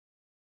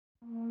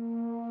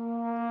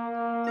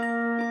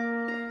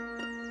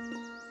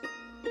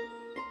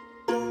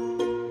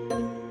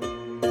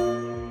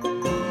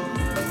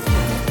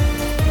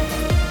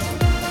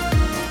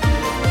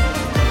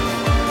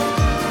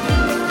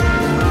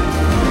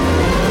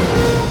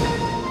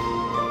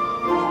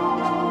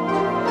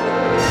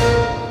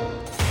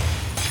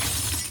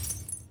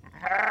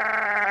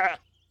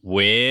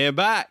we're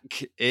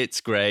back.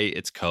 It's grey,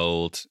 it's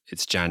cold,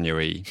 it's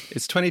January,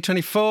 it's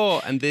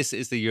 2024, and this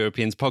is the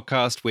Europeans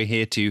podcast. We're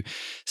here to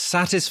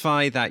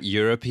satisfy that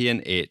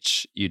European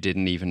itch you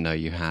didn't even know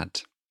you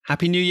had.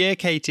 Happy New Year,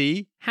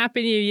 Katie.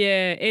 Happy New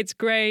Year. It's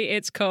grey,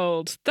 it's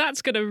cold.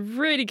 That's going to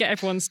really get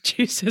everyone's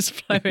juices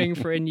flowing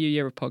for a new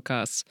year of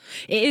podcasts.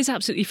 It is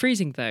absolutely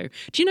freezing, though.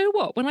 Do you know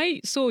what? When I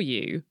saw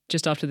you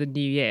just after the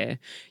new year,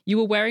 you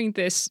were wearing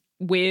this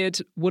weird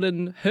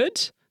woolen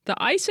hood that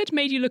I said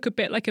made you look a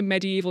bit like a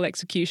medieval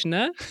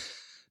executioner.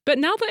 But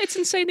now that it's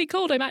insanely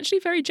cold, I'm actually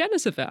very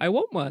jealous of it. I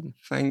want one.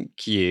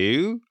 Thank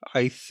you,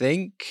 I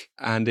think.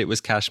 And it was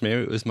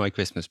cashmere. It was my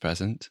Christmas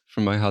present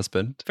from my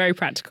husband. Very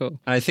practical.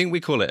 I think we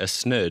call it a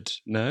snood,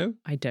 no?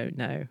 I don't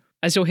know.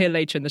 As you'll hear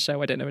later in the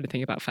show, I don't know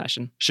anything about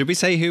fashion. Should we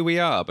say who we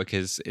are?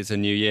 Because it's a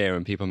new year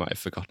and people might have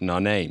forgotten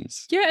our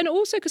names. Yeah, and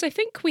also because I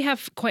think we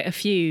have quite a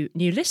few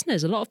new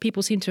listeners. A lot of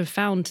people seem to have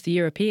found the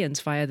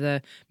Europeans via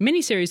the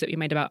mini-series that we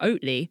made about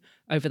Oatly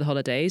over the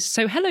holidays.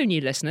 So hello,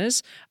 new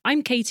listeners.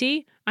 I'm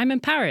Katie. I'm in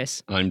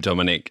Paris. I'm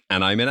Dominic,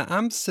 and I'm in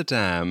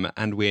Amsterdam,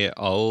 and we're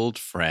old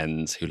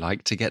friends who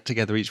like to get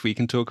together each week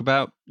and talk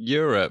about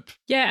Europe.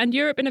 Yeah, and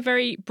Europe in a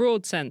very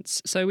broad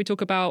sense. So we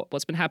talk about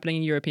what's been happening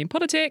in European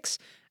politics,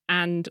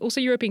 and also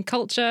European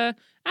culture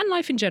and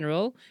life in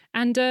general.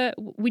 And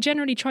we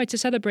generally try to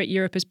celebrate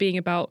Europe as being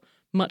about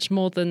much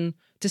more than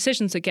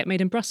decisions that get made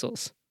in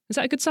Brussels. Is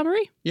that a good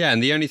summary? Yeah,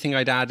 and the only thing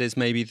I'd add is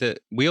maybe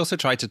that we also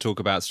try to talk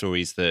about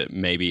stories that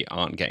maybe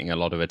aren't getting a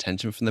lot of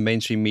attention from the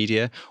mainstream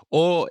media,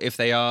 or if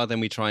they are, then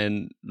we try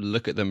and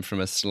look at them from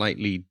a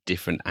slightly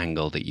different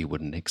angle that you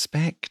wouldn't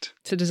expect.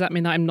 So does that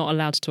mean that I'm not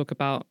allowed to talk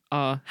about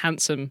our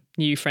handsome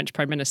new French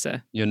Prime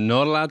Minister? You're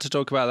not allowed to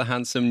talk about the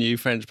handsome new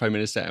French Prime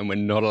Minister, and we're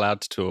not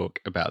allowed to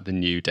talk about the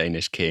new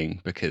Danish King,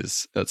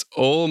 because that's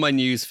all my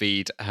news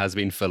feed has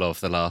been full of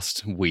the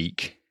last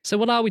week. So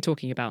what are we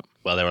talking about?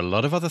 Well, there are a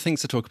lot of other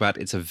things to talk about.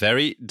 It's a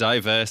very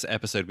diverse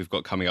episode we've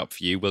got coming up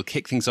for you. We'll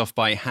kick things off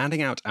by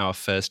handing out our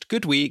first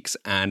good weeks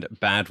and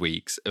bad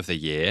weeks of the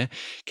year.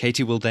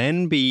 Katie will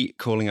then be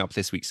calling up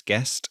this week's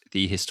guest,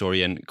 the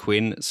historian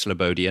Quinn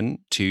Slobodian,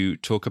 to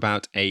talk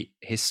about a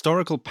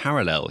historical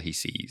parallel he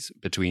sees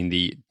between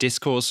the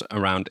discourse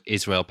around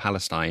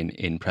Israel-Palestine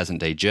in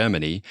present-day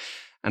Germany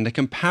and a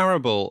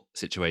comparable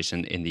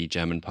situation in the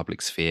German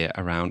public sphere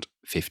around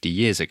 50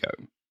 years ago.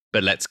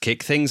 But let's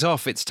kick things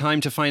off. It's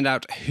time to find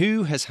out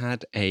who has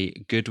had a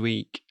good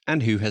week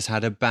and who has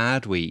had a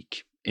bad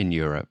week in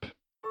Europe.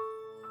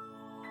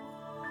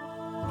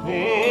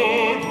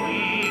 Good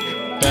week.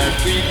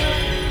 Bad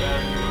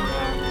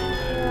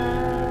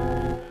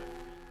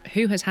week.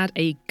 Who has had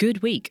a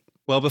good week?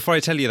 Well, before I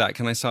tell you that,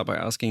 can I start by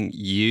asking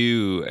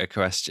you a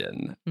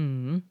question?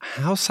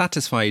 How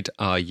satisfied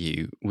are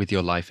you with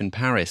your life in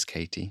Paris,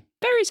 Katie?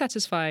 Very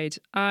satisfied.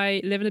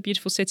 I live in a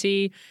beautiful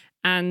city.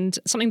 And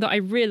something that I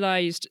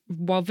realised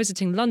while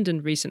visiting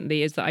London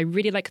recently is that I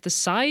really like the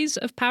size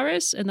of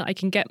Paris and that I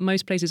can get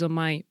most places on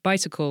my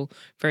bicycle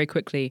very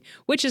quickly,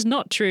 which is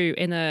not true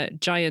in a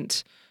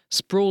giant,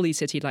 sprawly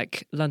city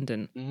like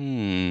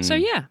London. So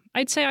yeah,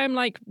 I'd say I'm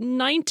like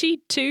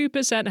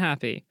 92%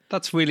 happy.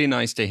 That's really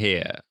nice to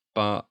hear.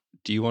 But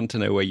do you want to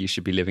know where you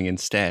should be living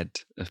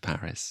instead of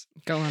Paris?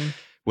 Go on.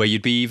 Where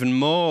you'd be even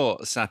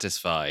more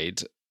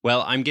satisfied?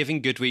 Well, I'm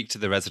giving good week to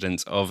the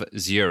residents of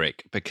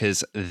Zurich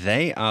because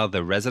they are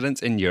the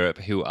residents in Europe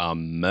who are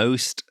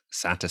most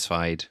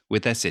satisfied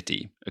with their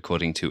city,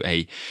 according to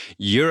a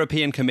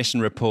European Commission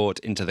report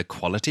into the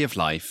quality of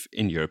life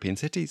in European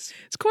cities.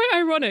 It's quite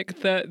ironic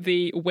that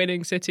the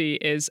winning city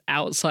is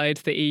outside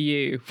the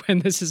EU when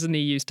this is an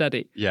EU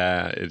study.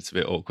 Yeah, it's a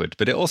bit awkward.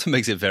 But it also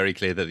makes it very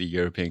clear that the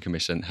European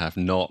Commission have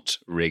not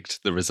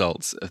rigged the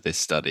results of this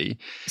study.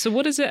 So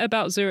what is it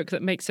about Zurich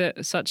that makes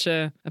it such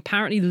a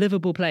apparently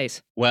livable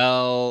place?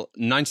 Well,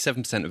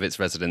 97% of its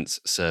residents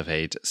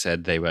surveyed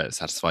said they were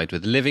satisfied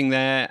with living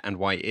there. And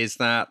why is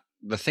that?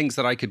 The things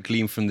that I could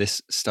glean from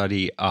this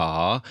study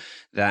are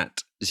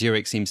that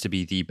Zurich seems to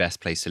be the best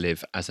place to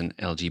live as an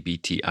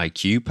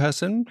LGBTIQ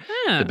person,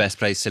 the best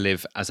place to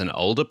live as an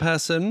older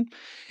person.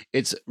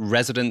 Its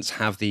residents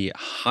have the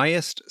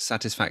highest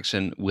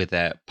satisfaction with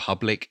their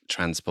public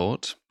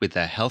transport, with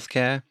their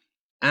healthcare,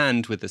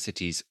 and with the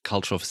city's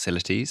cultural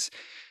facilities.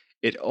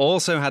 It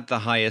also had the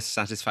highest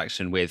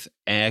satisfaction with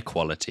air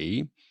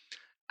quality.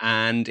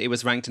 And it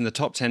was ranked in the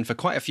top 10 for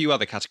quite a few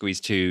other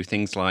categories too.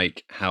 Things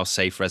like how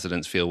safe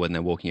residents feel when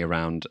they're walking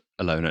around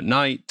alone at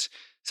night,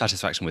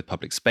 satisfaction with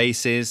public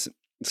spaces.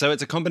 So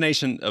it's a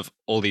combination of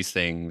all these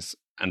things.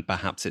 And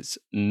perhaps it's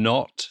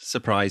not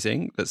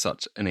surprising that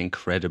such an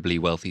incredibly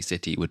wealthy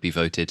city would be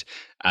voted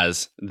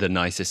as the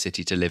nicest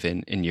city to live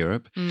in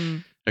Europe.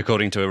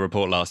 According to a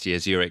report last year,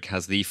 Zurich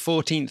has the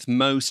 14th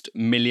most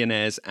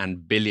millionaires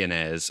and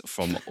billionaires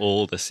from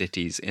all the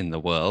cities in the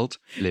world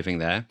living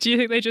there. Do you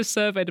think they just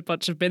surveyed a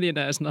bunch of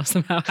billionaires and asked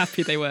them how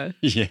happy they were?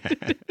 Yeah.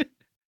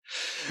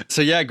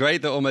 So yeah,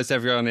 great that almost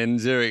everyone in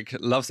Zurich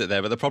loves it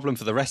there. But the problem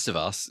for the rest of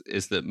us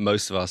is that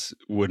most of us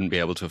wouldn't be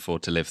able to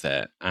afford to live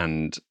there.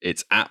 And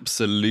it's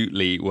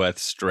absolutely worth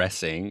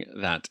stressing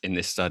that in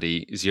this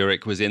study,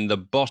 Zurich was in the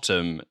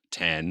bottom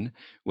 10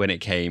 when it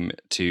came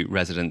to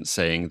residents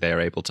saying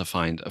they're able to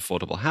find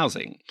affordable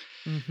housing.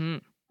 Mm-hmm.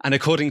 And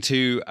according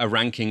to a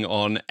ranking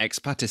on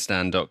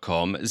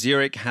expatistan.com,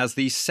 Zurich has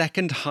the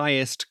second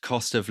highest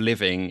cost of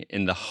living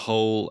in the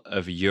whole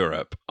of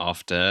Europe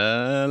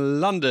after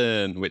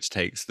London, which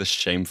takes the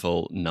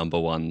shameful number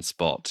one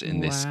spot in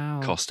this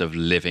cost of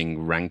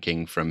living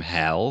ranking from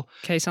hell.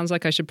 Okay, sounds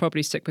like I should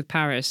probably stick with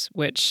Paris,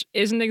 which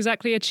isn't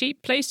exactly a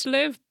cheap place to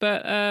live,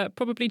 but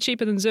probably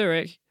cheaper than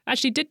Zurich.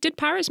 Actually, did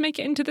Paris make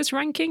it into this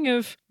ranking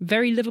of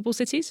very livable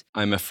cities?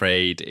 I'm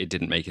afraid it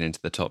didn't make it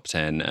into the top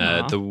 10.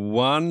 The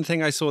one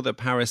thing I saw that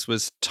Paris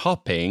was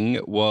topping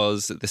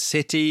was the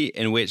city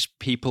in which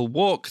people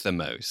walk the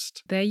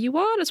most. There you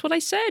are. That's what I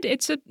said.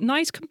 It's a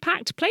nice,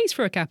 compact place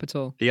for a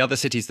capital. The other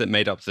cities that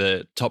made up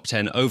the top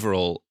 10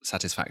 overall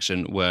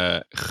satisfaction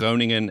were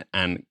Groningen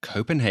and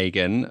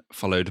Copenhagen,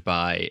 followed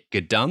by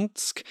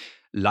Gdansk,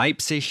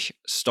 Leipzig,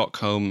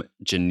 Stockholm,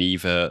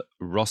 Geneva,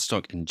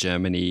 Rostock in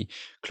Germany,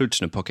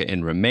 Cluj-Napoca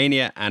in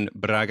Romania, and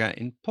Braga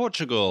in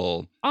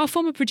Portugal. Our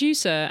former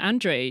producer,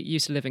 Andre,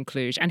 used to live in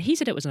Cluj, and he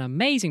said it was an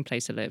amazing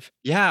place to live.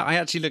 Yeah, I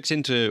actually looked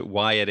into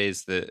why it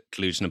is that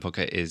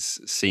Cluj-Napoca is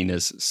seen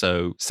as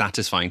so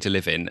satisfying to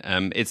live in.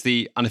 It's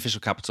the unofficial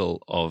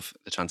capital of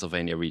the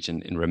Transylvania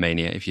region in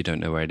Romania, if you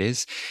don't know where it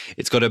is.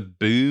 It's got a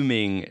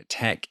booming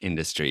tech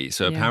industry.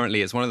 So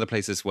apparently it's one of the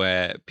places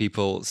where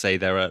people say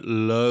there are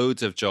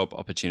loads of job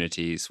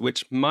opportunities,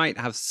 which might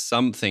have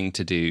something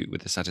to do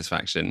with the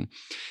satisfaction.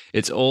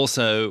 It's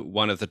also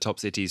one of the top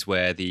cities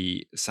where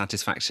the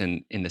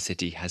satisfaction in the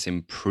city has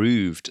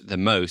improved the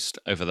most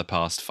over the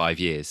past 5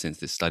 years since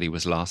this study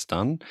was last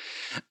done.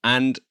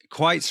 And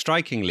quite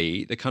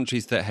strikingly, the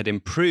countries that had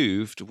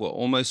improved were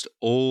almost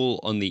all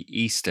on the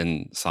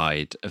eastern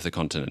side of the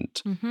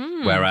continent,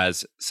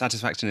 whereas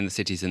satisfaction in the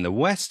cities in the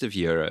west of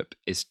Europe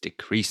is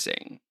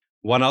decreasing.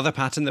 One other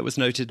pattern that was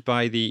noted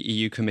by the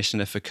EU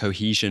Commissioner for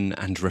Cohesion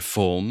and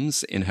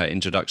Reforms in her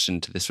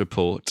introduction to this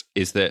report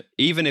is that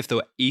even if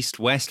the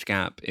east-west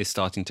gap is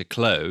starting to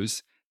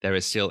close, there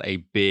is still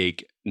a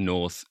big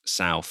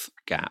north-south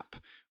gap,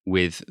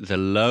 with the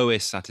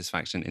lowest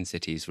satisfaction in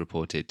cities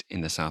reported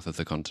in the south of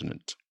the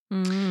continent.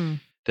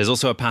 There's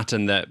also a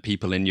pattern that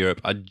people in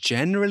Europe are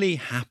generally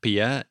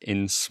happier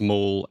in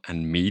small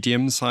and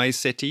medium-sized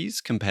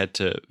cities compared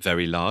to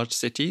very large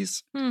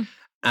cities.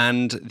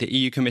 And the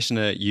EU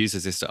Commissioner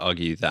uses this to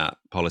argue that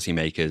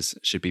policymakers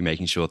should be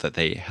making sure that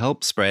they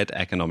help spread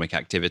economic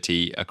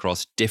activity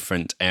across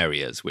different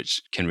areas,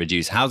 which can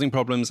reduce housing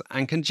problems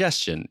and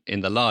congestion in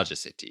the larger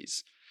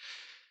cities.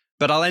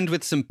 But I'll end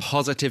with some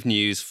positive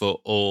news for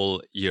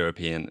all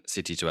European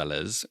city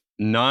dwellers.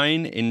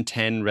 9 in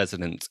 10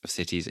 residents of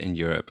cities in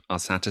Europe are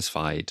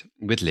satisfied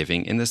with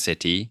living in the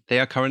city they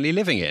are currently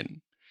living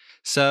in.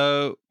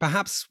 So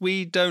perhaps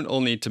we don't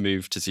all need to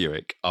move to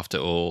Zurich after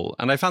all.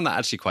 And I found that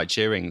actually quite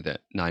cheering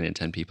that 9 in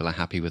 10 people are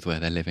happy with where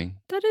they're living.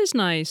 That is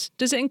nice.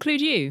 Does it include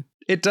you?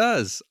 It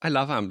does. I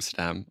love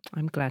Amsterdam.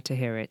 I'm glad to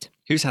hear it.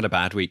 Who's had a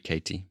bad week,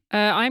 Katie?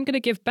 I'm going to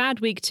give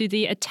bad week to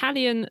the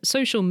Italian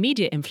social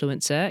media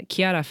influencer,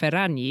 Chiara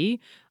Ferragni.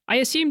 I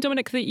assume,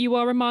 Dominic, that you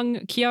are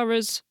among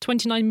Chiara's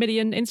 29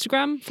 million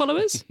Instagram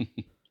followers?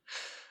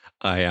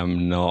 I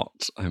am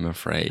not, I'm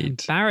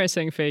afraid.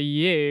 Embarrassing for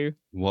you.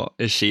 What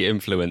is she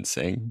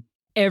influencing?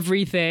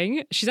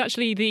 Everything. She's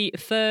actually the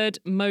 3rd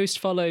most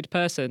followed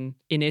person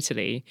in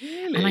Italy.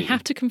 Really? And I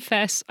have to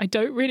confess, I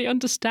don't really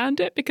understand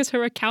it because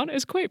her account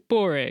is quite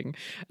boring.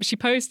 She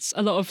posts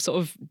a lot of sort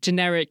of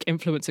generic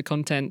influencer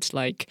content,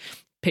 like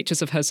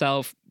pictures of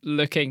herself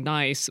looking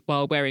nice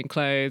while wearing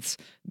clothes,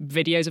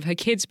 videos of her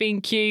kids being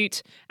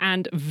cute,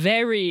 and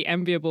very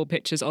enviable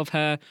pictures of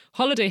her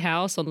holiday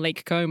house on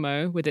Lake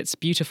Como with its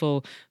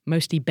beautiful,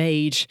 mostly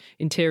beige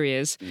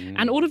interiors.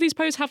 And all of these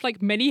posts have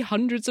like many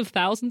hundreds of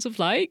thousands of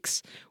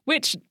likes,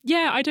 which,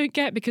 yeah, I don't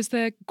get because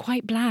they're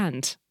quite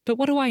bland. But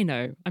what do I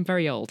know? I'm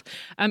very old.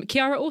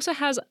 Chiara also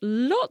has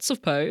lots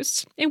of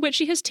posts in which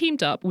she has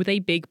teamed up with a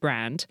big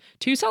brand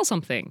to sell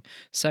something.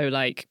 So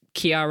like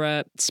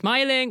Chiara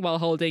smiling while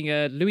holding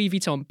a Louis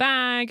Vuitton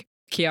bag,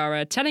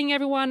 Chiara telling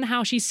everyone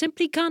how she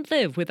simply can't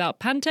live without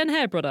Pantene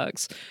hair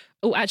products.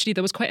 Oh, actually,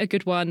 there was quite a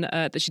good one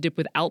that she did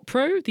with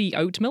Alpro, the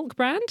oat milk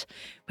brand,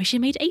 where she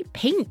made a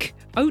pink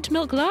oat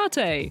milk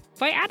latte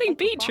by adding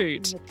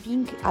beetroot.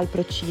 Pink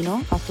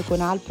alprocino fatto con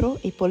alpro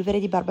e polvere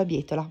di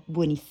barbabietola.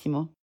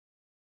 Buonissimo.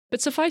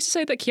 But suffice to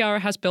say that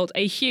Chiara has built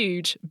a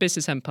huge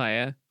business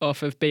empire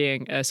off of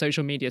being a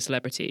social media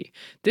celebrity.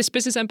 This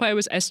business empire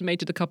was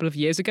estimated a couple of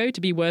years ago to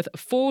be worth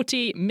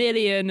 40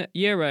 million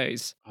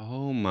euros.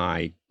 Oh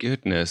my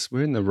goodness,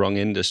 we're in the wrong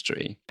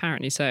industry.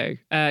 Apparently so.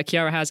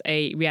 Chiara has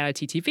a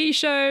reality TV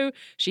show.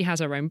 She has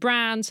her own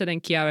brand, selling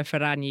Chiara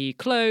Ferragni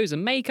clothes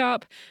and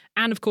makeup.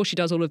 And of course, she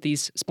does all of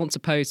these sponsor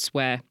posts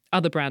where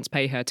other brands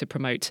pay her to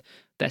promote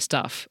their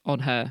stuff on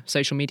her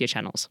social media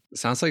channels.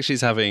 Sounds like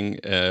she's having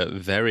a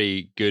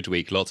very good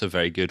week, lots of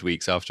very good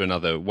weeks after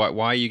another.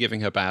 Why are you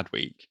giving her bad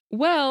week?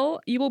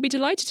 Well, you will be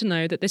delighted to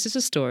know that this is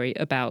a story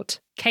about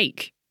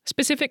cake.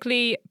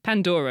 Specifically,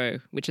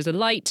 Pandoro, which is a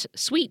light,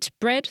 sweet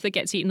bread that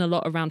gets eaten a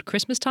lot around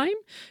Christmas time.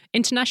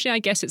 Internationally, I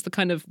guess it's the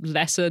kind of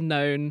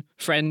lesser-known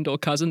friend or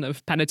cousin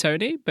of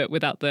panettone, but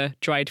without the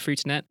dried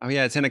fruit in it. Oh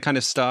yeah, it's in a kind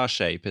of star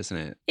shape, isn't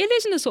it? It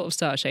is in a sort of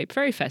star shape,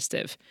 very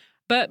festive.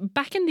 But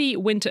back in the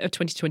winter of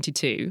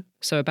 2022,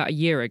 so about a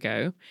year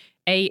ago,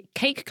 a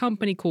cake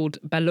company called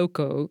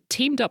Balocco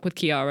teamed up with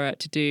Chiara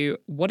to do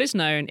what is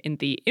known in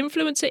the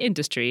influencer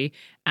industry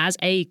as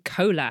a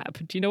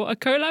collab. Do you know what a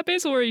collab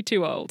is, or are you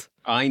too old?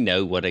 I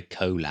know what a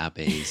collab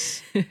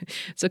is.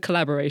 It's a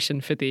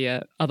collaboration for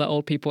the other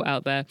old people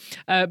out there.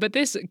 But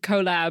this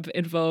collab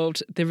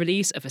involved the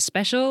release of a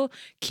special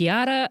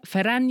Chiara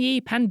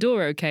Ferragni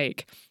Pandoro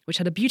cake, which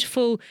had a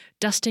beautiful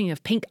dusting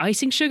of pink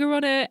icing sugar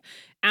on it.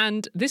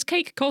 And this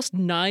cake cost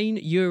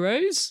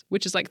 €9,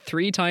 which is like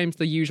 3 times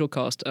the usual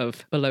cost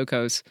of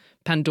Balocco's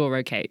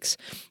Pandoro cakes.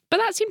 But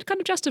that seemed kind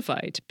of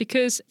justified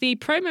because the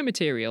promo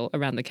material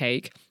around the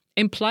cake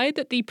implied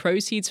that the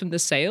proceeds from the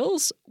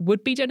sales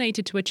would be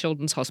donated to a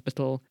children's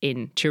hospital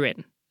in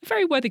Turin. A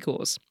very worthy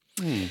cause.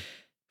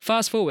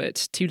 Fast forward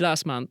to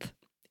last month,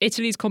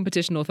 Italy's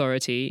competition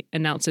authority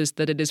announces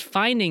that it is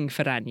fining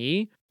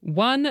Ferragni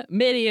 €1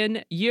 million.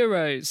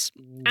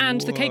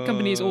 And the cake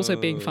company is also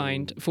being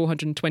fined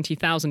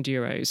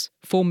 €420,000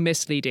 for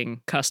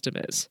misleading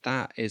customers.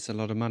 That is a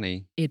lot of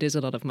money. It is a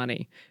lot of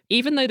money.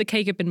 Even though the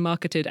cake had been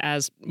marketed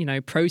as,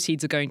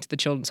 proceeds are going to the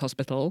children's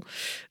hospital,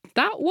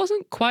 that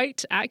wasn't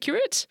quite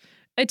accurate.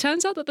 It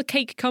turns out that the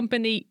cake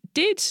company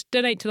did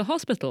donate to the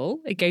hospital.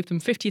 It gave them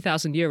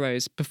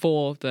 €50,000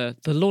 before the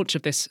launch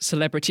of this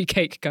celebrity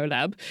cake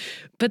collab.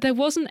 But there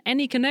wasn't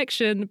any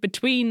connection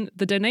between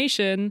the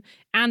donation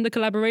and the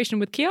collaboration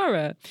with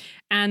Chiara.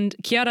 And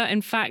Chiara,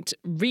 in fact,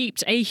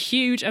 reaped a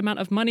huge amount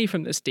of money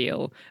from this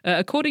deal.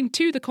 According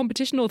to the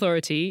competition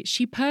authority,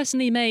 she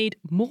personally made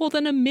more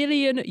than €1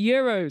 million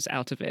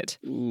out of it.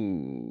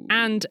 Ooh.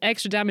 And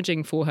extra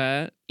damaging for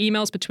her,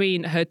 emails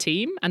between her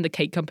team and the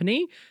cake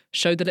company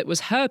showed that it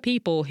was her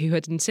people who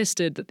had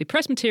insisted that the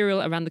press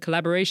material around the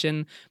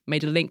collaboration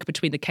made a link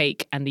between the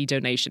cake and the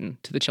donation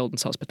to the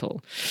children's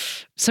hospital.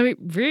 So it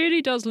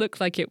really does look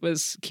like it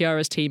was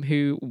Chiara's team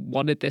who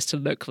wanted this to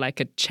look like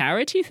a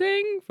charity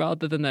thing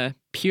rather than a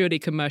purely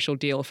commercial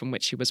deal from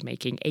which she was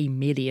making €1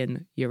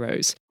 million.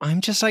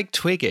 I'm just like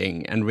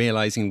twigging and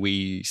realizing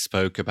we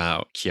spoke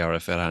about Chiara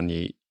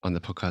Ferragni on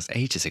the podcast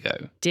ages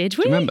ago. Did Do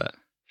we? you remember?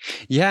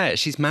 Yeah,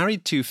 she's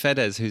married to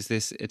Fedez, who's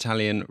this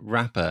Italian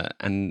rapper.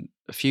 And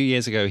a few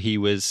years ago, he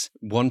was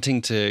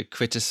wanting to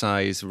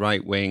criticize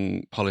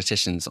right-wing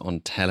politicians on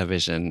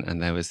television. And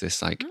there was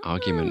this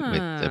argument with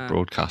the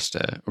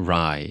broadcaster,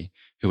 Rai,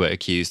 who were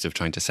accused of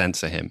trying to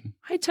censor him.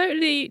 I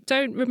totally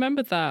don't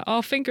remember that.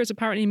 Our finger is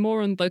apparently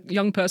more on the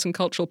young person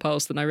cultural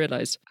pulse than I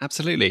realised.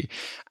 Absolutely.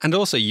 And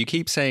also, you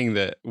keep saying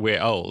that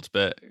we're old,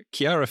 but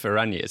Chiara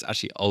Ferragni is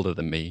actually older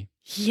than me.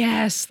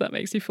 Yes, that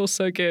makes me feel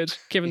so good,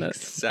 given that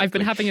Exactly. I've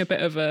been having a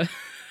bit of a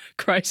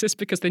crisis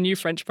because the new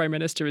French Prime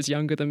Minister is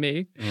younger than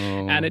me. Oh.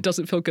 And it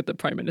doesn't feel good that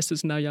Prime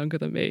Minister's now younger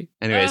than me.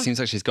 Anyway, it seems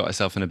like she's got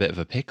herself in a bit of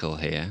a pickle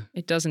here.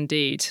 It does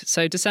indeed.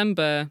 So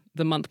December,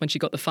 the month when she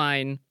got the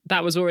fine,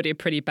 that was already a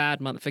pretty bad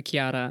month for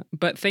Chiara.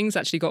 But things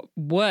actually got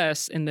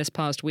worse in this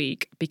past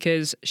week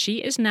because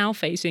she is now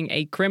facing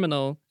a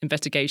criminal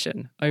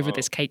investigation over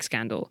this cake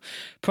scandal.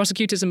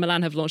 Prosecutors in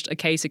Milan have launched a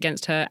case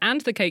against her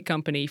and the cake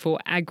company for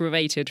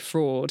aggravated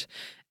fraud.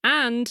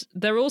 And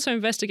they're also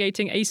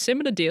investigating a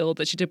similar deal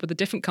that she did with a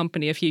different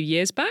company a few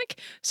years back,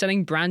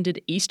 selling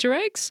branded Easter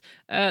eggs.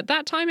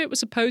 That time it was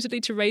supposedly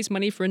to raise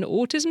money for an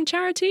autism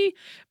charity.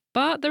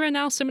 But there are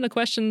now similar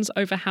questions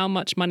over how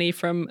much money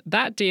from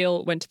that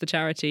deal went to the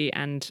charity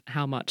and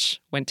how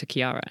much went to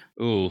Chiara.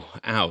 Ooh,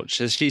 ouch.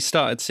 Has she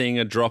started seeing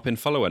a drop in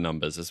follower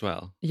numbers as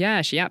well?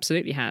 Yeah, she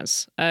absolutely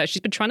has. She's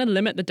been trying to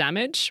limit the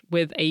damage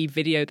with a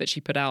video that she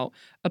put out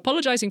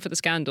apologizing for the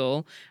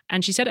scandal.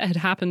 And she said it had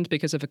happened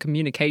because of a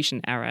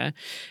communication error.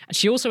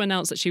 She also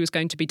announced that she was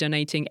going to be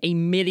donating €1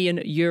 million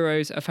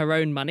of her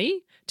own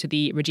money to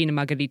the Regina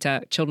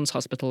Margherita Children's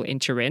Hospital in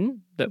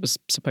Turin that was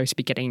supposed to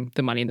be getting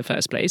the money in the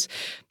first place.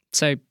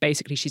 So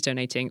basically, she's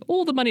donating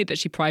all the money that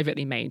she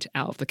privately made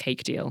out of the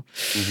cake deal.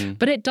 Mm-hmm.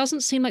 But it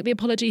doesn't seem like the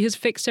apology has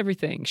fixed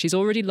everything. She's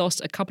already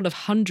lost a couple of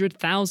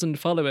 100,000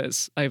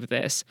 followers over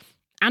this.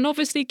 And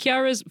obviously,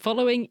 Chiara's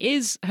following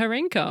is her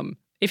income.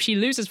 If she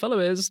loses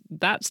followers,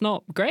 that's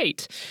not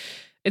great.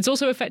 It's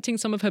also affecting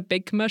some of her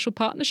big commercial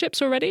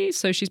partnerships already.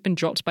 So she's been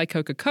dropped by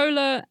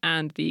Coca-Cola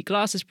and the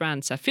glasses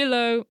brand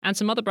Safilo. And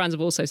some other brands have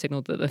also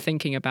signaled that they're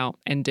thinking about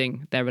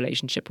ending their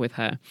relationship with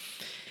her.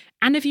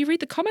 And if you read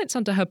the comments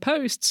under her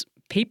posts,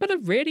 people are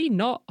really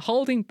not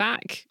holding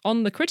back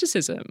on the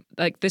criticism.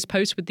 Like this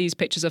post with these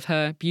pictures of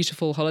her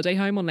beautiful holiday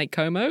home on Lake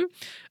Como,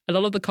 a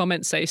lot of the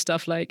comments say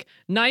stuff like,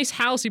 nice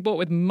house you bought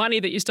with money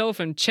that you stole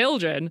from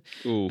children.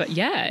 Oof. But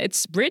yeah,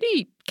 it's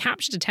really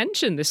captured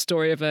attention, this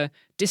story of a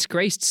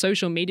disgraced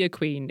social media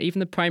queen. Even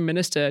the Prime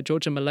Minister,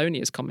 Giorgia Meloni,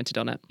 has commented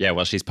on it. Yeah,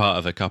 well, she's part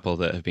of a couple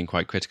that have been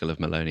quite critical of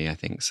Meloni, I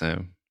think.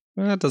 So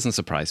well, that doesn't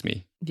surprise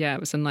me. Yeah, it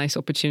was a nice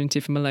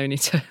opportunity for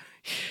Meloni to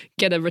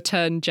get a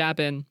return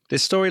jab in.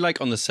 This story, like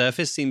on the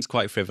surface, seems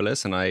quite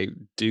frivolous, and I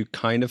do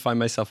kind of find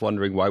myself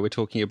wondering why we're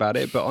talking about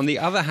it. But on the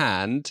other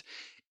hand,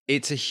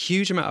 it's a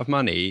huge amount of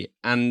money,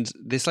 and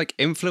this like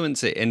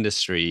influencer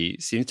industry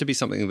seems to be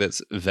something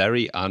that's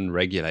very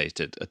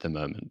unregulated at the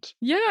moment.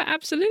 Yeah,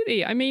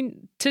 absolutely. I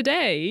mean,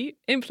 today,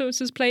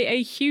 influencers play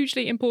a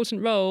hugely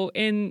important role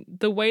in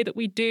the way that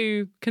we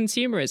do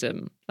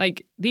consumerism.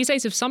 Like these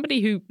days, if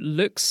somebody who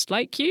looks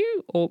like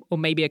you, or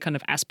maybe a kind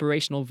of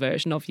aspirational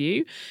version of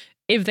you,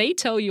 if they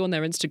tell you on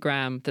their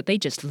Instagram that they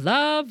just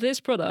love this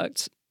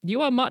product,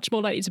 you are much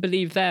more likely to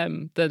believe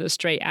them than a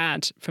straight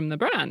ad from the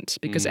brand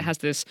because it has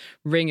this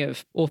ring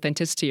of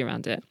authenticity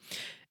around it.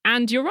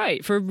 And you're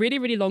right, for a really,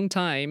 really long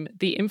time,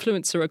 the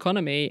influencer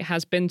economy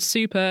has been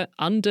super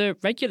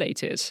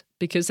under-regulated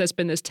because there's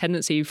been this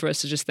tendency for us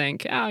to just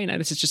think,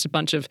 this is just a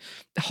bunch of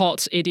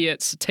hot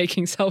idiots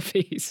taking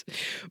selfies.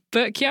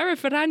 But Chiara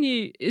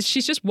Ferragni,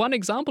 she's just one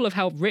example of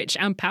how rich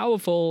and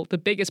powerful the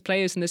biggest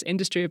players in this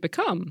industry have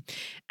become.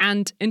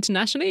 And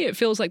internationally, it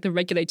feels like the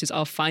regulators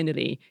are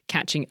finally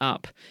catching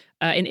up.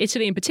 In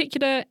Italy in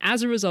particular,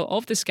 as a result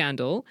of this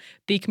scandal,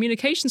 the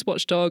communications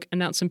watchdog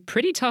announced some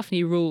pretty tough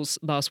new rules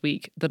last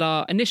week that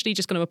are initially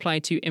just going to apply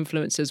to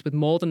influencers with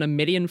more than 1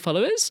 million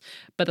followers,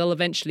 but they'll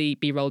eventually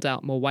be rolled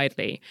out more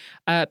widely.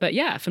 But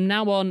yeah, from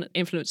now on,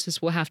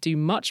 influencers will have to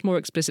much more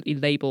explicitly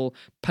label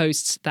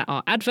posts that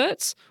are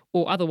adverts,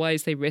 or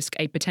otherwise they risk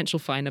a potential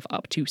fine of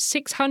up to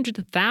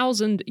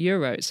 600,000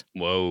 euros.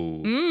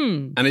 Whoa.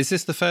 And is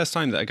this the first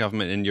time that a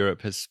government in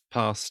Europe has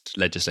passed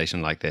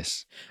legislation like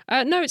this?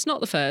 No, it's not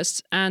the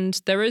first.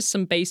 And there is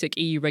some basic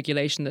EU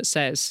regulation that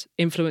says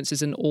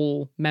influencers in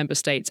all member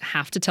states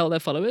have to tell their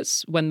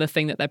followers when the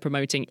thing that they're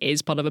promoting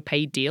is part of a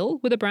paid deal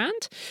with a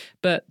brand.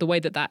 But the way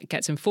that that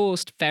gets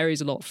enforced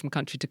varies a lot from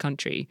country to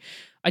country.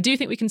 I do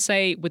think we can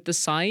say with the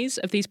size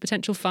of these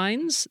potential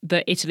fines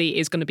that Italy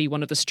is going to be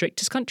one of the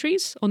strictest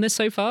countries on this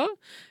so far.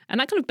 And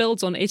that kind of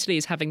builds on Italy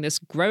as having this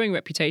growing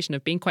reputation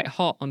of being quite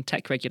hot on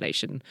tech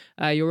regulation.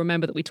 You'll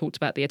remember that we talked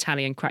about the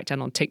Italian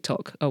crackdown on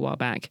TikTok a while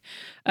back.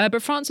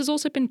 But France has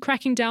also been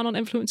cracking down on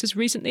influencers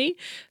recently.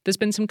 There's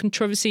been some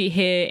controversy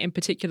here, in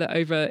particular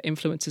over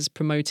influencers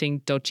promoting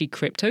dodgy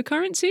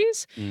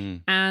cryptocurrencies.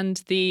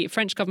 And the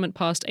French government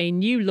passed a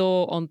new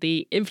law on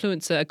the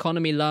influencer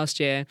economy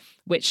last year,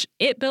 which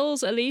it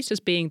bills at least as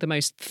being the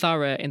most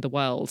thorough in the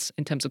world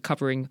in terms of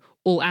covering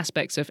all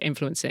aspects of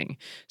influencing.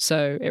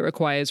 So it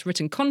requires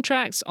written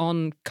contracts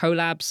on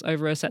collabs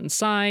over a certain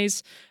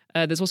size.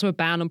 There's also a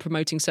ban on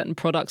promoting certain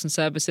products and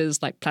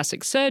services like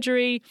plastic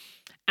surgery.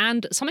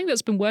 And something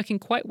that's been working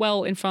quite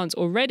well in France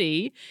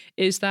already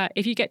is that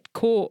if you get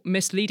caught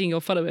misleading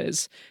your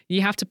followers,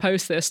 you have to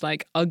post this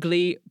like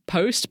ugly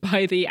post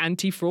by the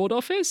anti-fraud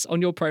office on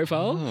your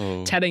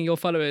profile, telling your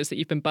followers that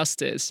you've been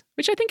busted,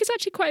 which I think is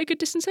actually quite a good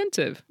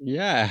disincentive.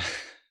 Yeah.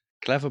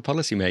 Clever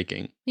policy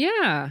making.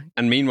 Yeah.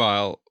 And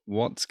meanwhile,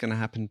 what's going to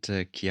happen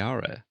to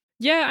Chiara?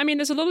 Yeah, I mean,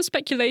 there's a lot of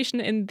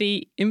speculation in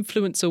the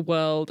influencer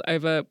world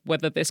over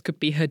whether this could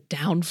be her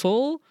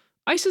downfall.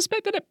 I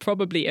suspect that it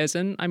probably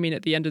isn't. I mean,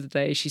 at the end of the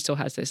day, she still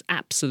has this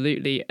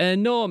absolutely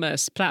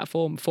enormous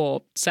platform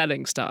for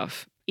selling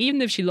stuff.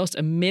 Even if she lost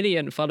 1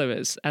 million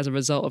followers as a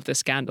result of this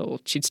scandal,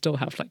 she'd still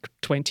have like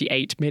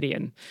 28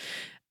 million.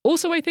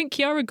 Also, I think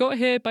Chiara got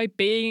here by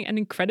being an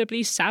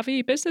incredibly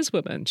savvy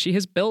businesswoman. She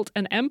has built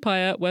an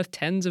empire worth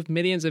tens of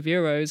millions of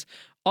euros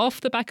off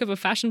the back of a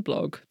fashion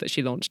blog that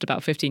she launched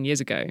about 15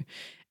 years ago.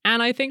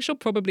 And I think she'll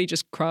probably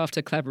just craft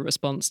a clever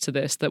response to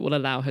this that will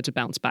allow her to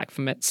bounce back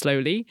from it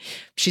slowly.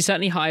 She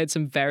certainly hired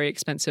some very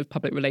expensive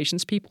public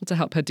relations people to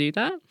help her do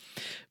that.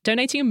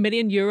 Donating 1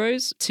 million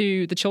euros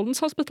to the Children's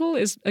Hospital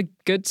is a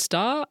good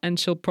start, and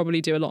she'll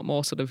probably do a lot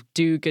more sort of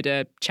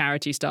do-gooder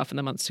charity stuff in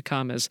the months to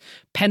come as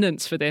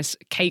penance for this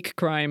cake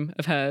crime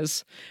of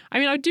hers. I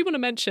mean, I do want to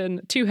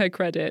mention, to her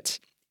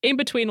credit, in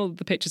between all of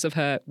the pictures of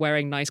her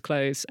wearing nice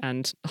clothes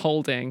and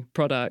holding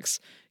products,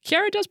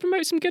 Chiara does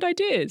promote some good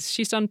ideas.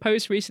 She's done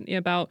posts recently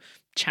about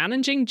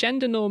challenging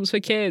gender norms for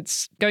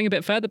kids. Going a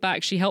bit further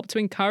back, she helped to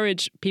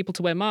encourage people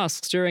to wear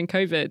masks during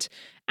COVID.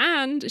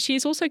 And she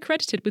is also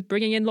credited with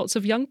bringing in lots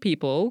of young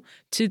people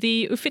to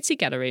the Uffizi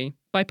Gallery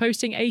by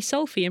posting a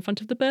selfie in front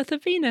of the birth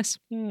of Venus.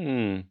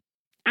 And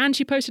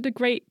she posted a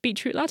great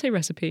beetroot latte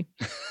recipe.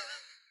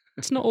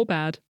 It's not all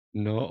bad.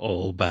 Not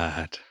all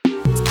bad.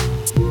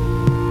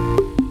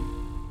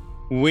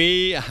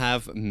 We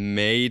have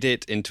made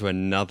it into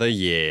another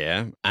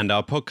year, and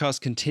our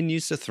podcast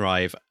continues to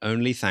thrive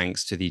only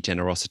thanks to the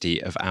generosity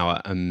of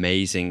our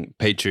amazing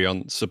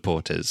Patreon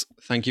supporters.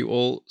 Thank you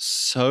all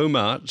so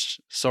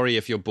much. Sorry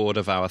if you're bored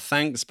of our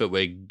thanks, but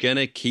we're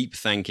gonna keep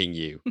thanking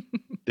you.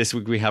 This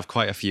week we have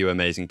quite a few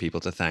amazing people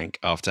to thank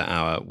after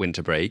our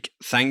winter break.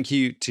 Thank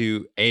you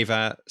to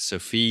Ava,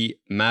 Sophie,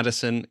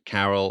 Madison,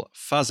 Carol,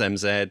 Fuzz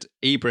MZ,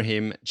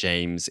 Ibrahim,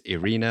 James,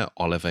 Irina,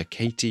 Oliver,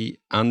 Katie,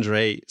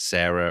 Andre,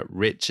 Sarah,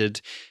 Richard,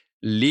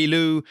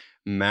 Lilu,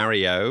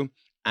 Mario,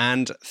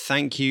 and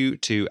thank you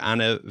to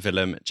Anna,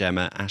 Willem,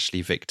 Gemma,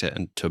 Ashley, Victor,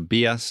 and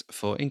Tobias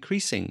for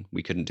increasing.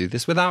 We couldn't do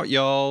this without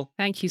y'all.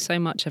 Thank you so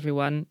much,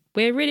 everyone.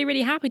 We're really,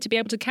 really happy to be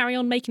able to carry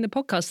on making the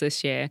podcast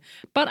this year.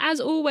 But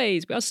as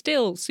always, we are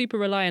still super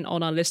reliant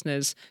on our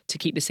listeners to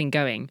keep this thing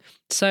going.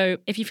 So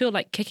if you feel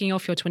like kicking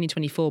off your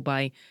 2024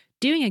 by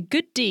doing a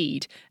good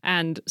deed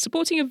and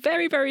supporting a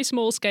very, very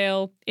small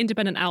scale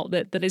independent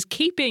outlet that is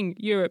keeping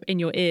Europe in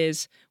your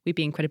ears, we'd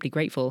be incredibly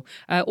grateful.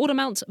 All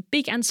amounts,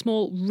 big and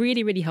small,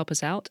 really, really help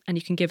us out. And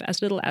you can give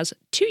as little as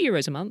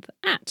 €2 a month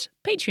at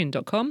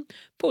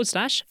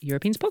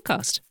patreon.com/Europeans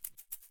podcast.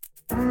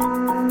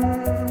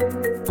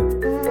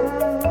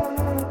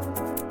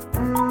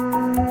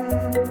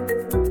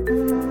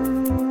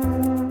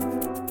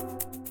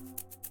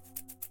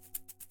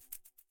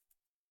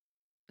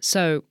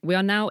 So we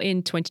are now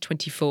in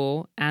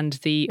 2024 and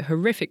the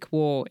horrific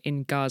war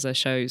in Gaza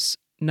shows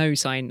no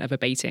sign of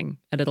abating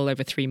a little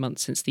over 3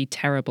 months since the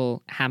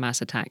terrible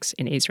Hamas attacks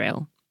in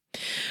Israel.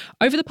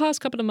 Over the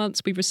past couple of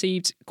months, we've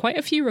received quite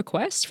a few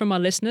requests from our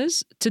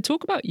listeners to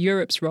talk about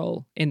Europe's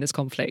role in this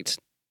conflict,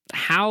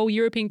 how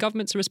European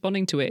governments are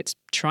responding to it,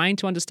 trying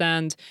to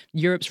understand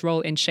Europe's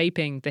role in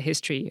shaping the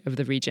history of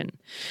the region.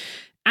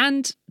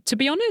 And to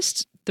be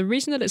honest, the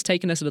reason that it's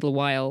taken us a little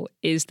while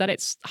is that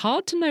it's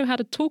hard to know how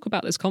to talk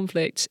about this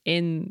conflict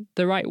in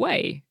the right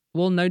way.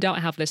 We'll no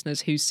doubt have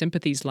listeners whose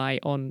sympathies lie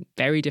on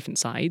very different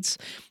sides.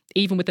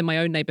 Even within my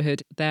own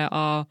neighborhood, there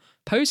are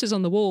posters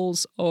on the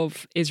walls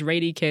of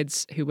Israeli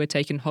kids who were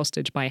taken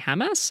hostage by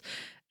Hamas.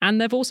 And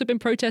there have also been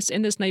protests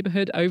in this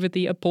neighborhood over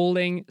the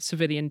appalling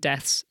civilian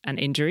deaths and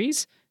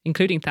injuries,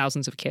 including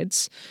thousands of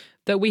kids,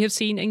 that we have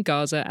seen in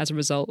Gaza as a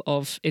result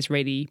of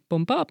Israeli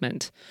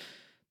bombardment.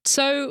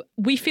 So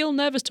we feel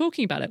nervous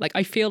talking about it. Like,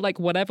 I feel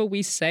like whatever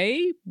we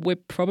say, we're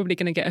probably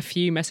going to get a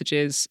few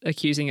messages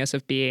accusing us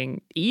of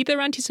being either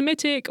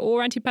anti-Semitic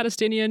or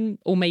anti-Palestinian,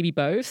 or maybe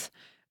both.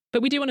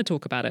 But we do want to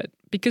talk about it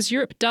because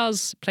Europe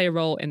does play a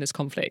role in this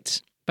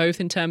conflict,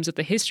 both in terms of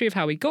the history of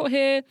how we got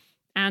here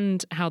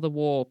and how the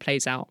war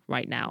plays out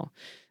right now.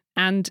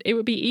 And it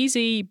would be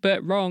easy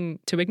but wrong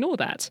to ignore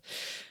that.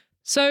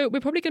 So we're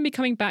probably going to be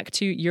coming back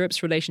to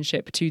Europe's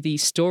relationship to the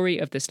story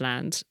of this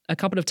land a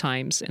couple of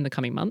times in the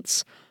coming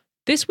months.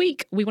 This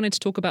week, we wanted to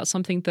talk about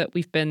something that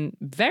we've been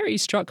very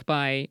struck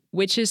by,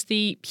 which is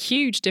the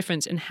huge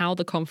difference in how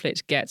the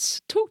conflict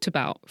gets talked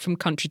about from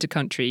country to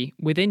country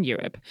within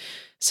Europe.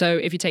 So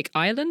if you take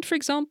Ireland, for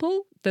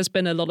example, there's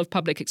been a lot of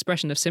public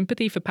expression of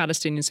sympathy for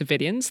Palestinian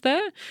civilians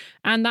there.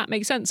 And that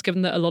makes sense,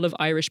 given that a lot of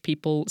Irish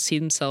people see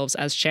themselves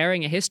as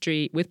sharing a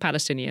history with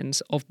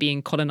Palestinians of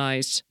being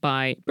colonized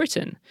by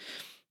Britain.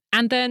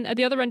 And then at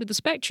the other end of the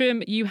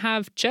spectrum, you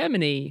have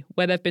Germany,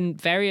 where there have been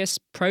various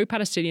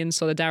pro-Palestinian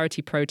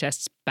solidarity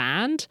protests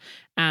banned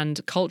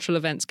and cultural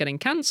events getting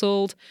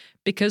cancelled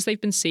because they've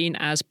been seen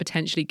as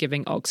potentially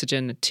giving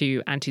oxygen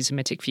to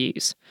anti-Semitic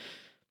views.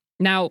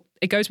 Now,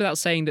 it goes without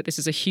saying that this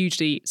is a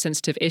hugely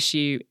sensitive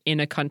issue in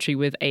a country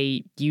with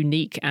a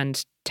unique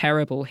and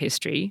terrible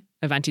history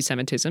of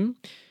anti-Semitism.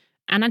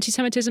 And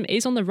anti-Semitism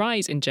is on the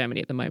rise in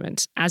Germany at the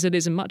moment, as it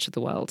is in much of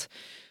the world.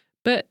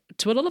 But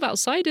to a lot of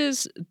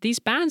outsiders, these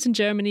bans in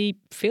Germany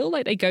feel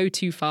like they go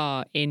too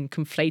far in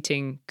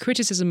conflating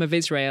criticism of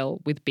Israel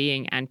with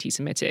being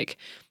anti-Semitic.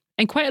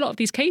 In quite a lot of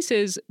these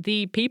cases,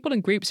 the people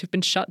and groups who've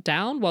been shut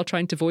down while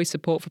trying to voice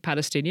support for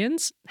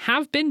Palestinians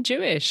have been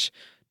Jewish.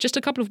 Just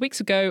a couple of weeks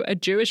ago, a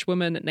Jewish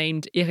woman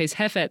named Iris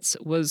Hefetz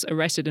was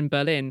arrested in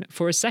Berlin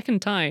for a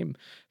second time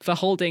for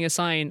holding a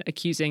sign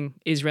accusing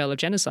Israel of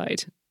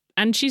genocide.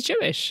 And she's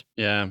Jewish.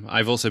 Yeah,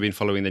 I've also been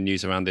following the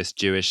news around this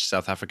Jewish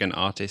South African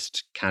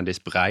artist, Candice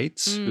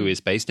Breitz, who is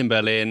based in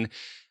Berlin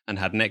and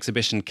had an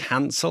exhibition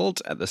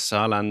cancelled at the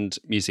Saarland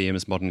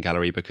Museum's Modern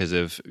Gallery because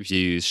of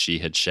views she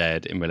had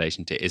shared in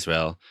relation to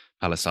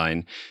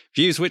Israel-Palestine.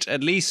 Views which,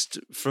 at least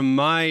from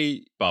my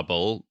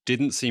bubble,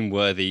 didn't seem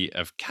worthy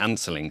of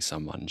cancelling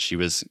someone. She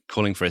was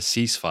calling for a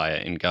ceasefire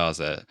in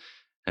Gaza,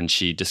 and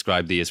she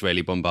described the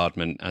Israeli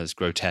bombardment as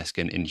grotesque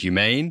and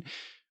inhumane,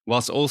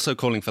 whilst also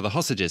calling for the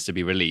hostages to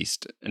be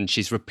released. And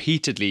she's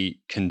repeatedly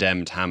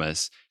condemned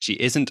Hamas. She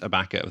isn't a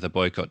backer of the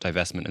boycott,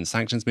 divestment and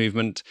sanctions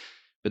movement,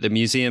 but the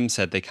museum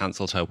said they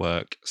cancelled her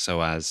work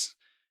so as,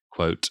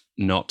 quote,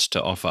 not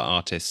to offer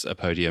artists a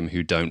podium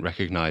who don't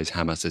recognise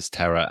Hamas's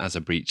terror as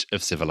a breach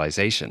of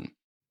civilization.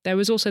 There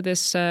was also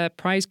this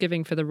prize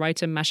giving for the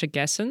writer Masha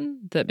Gessen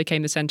that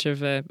became the centre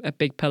of a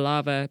big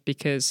palaver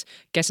because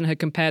Gessen had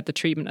compared the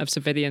treatment of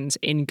civilians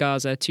in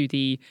Gaza to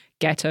the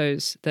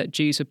ghettos that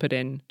Jews were put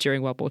in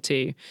during World War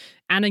II.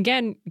 And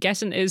again,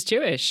 Gessen is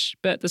Jewish,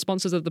 but the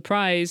sponsors of the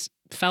prize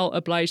felt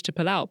obliged to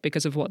pull out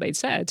because of what they'd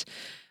said.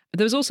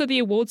 There was also the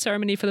award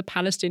ceremony for the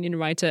Palestinian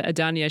writer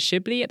Adania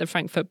Shibli at the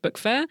Frankfurt Book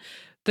Fair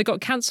that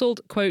got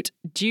cancelled, quote,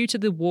 due to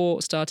the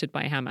war started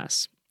by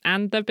Hamas.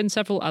 And there have been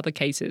several other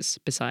cases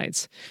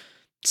besides.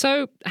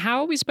 So, how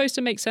are we supposed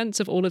to make sense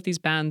of all of these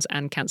bans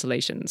and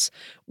cancellations?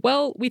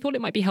 Well, we thought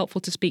it might be helpful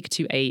to speak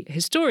to a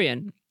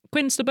historian.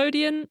 Quinn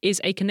Slobodian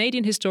is a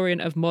Canadian historian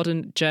of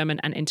modern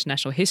German and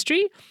international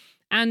history,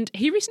 and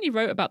he recently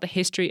wrote about the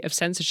history of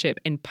censorship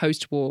in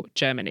post-war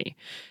Germany.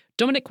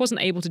 Dominic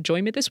wasn't able to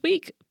join me this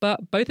week,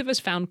 but both of us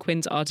found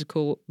Quinn's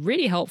article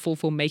really helpful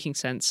for making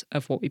sense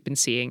of what we've been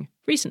seeing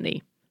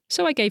recently.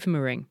 So I gave him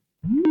a ring.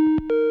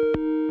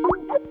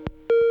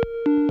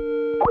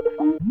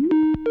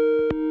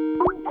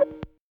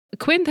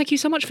 Quinn, thank you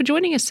so much for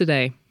joining us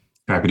today.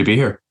 Happy to be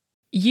here.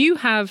 You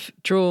have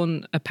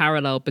drawn a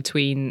parallel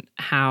between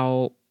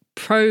how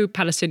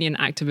pro-Palestinian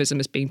activism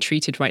is being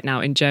treated right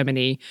now in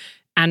Germany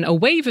and a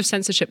wave of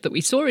censorship that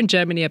we saw in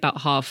Germany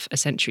about half a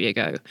century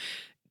ago.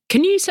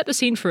 Can you set the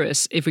scene for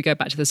us if we go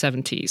back to the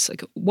 70s?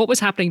 Like, what was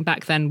happening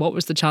back then? What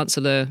was the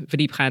Chancellor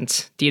Willy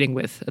Brandt dealing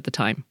with at the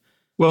time?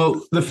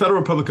 Well, the Federal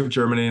Republic of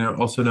Germany,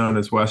 also known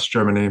as West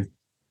Germany,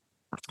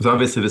 was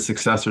obviously the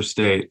successor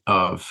state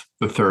of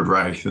the Third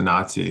Reich, the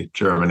Nazi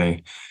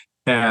Germany.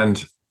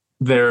 And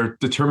their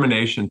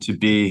determination to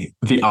be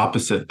the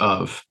opposite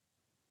of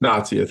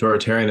Nazi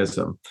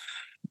authoritarianism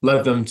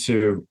led them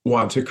to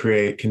want to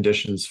create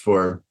conditions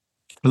for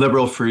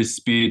liberal free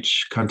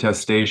speech,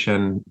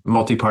 contestation,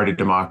 multi-party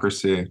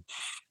democracy.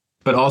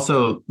 But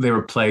also they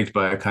were plagued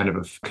by a kind of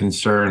a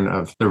concern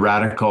of the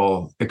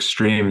radical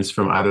extremes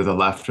from either the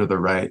left or the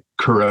right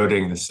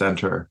corroding the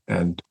center,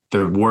 and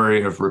the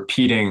worry of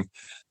repeating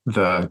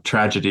the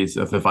tragedies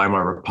of the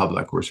Weimar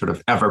Republic were sort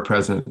of ever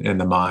present in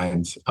the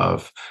minds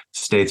of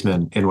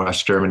statesmen in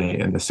West Germany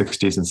in the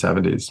 60s and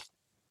 70s.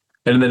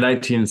 And in the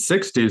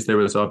 1960s, there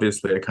was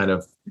obviously a kind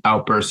of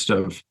outburst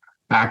of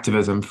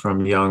activism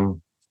from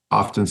young,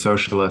 often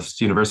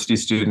socialist university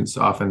students,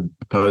 often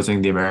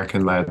opposing the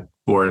American-led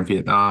war in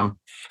Vietnam.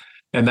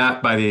 And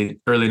that, by the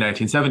early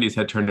 1970s,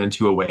 had turned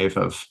into a wave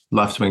of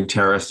left-wing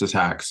terrorist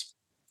attacks,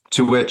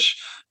 to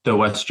which the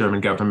West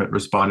German government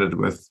responded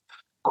with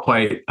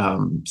quite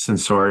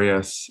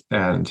censorious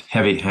and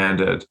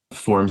heavy-handed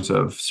forms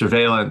of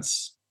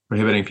surveillance,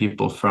 prohibiting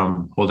people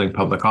from holding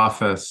public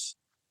office,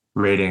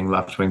 raiding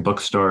left-wing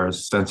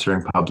bookstores,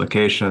 censoring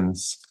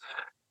publications.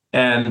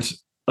 And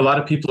a lot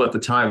of people at the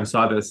time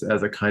saw this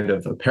as a kind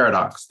of a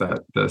paradox, that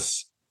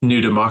this new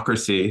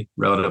democracy,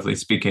 relatively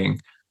speaking,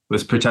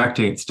 was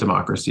protecting its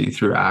democracy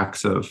through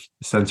acts of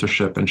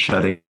censorship and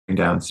shutting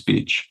down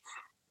speech.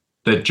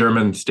 The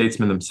German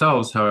statesmen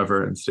themselves,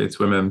 however, and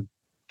stateswomen,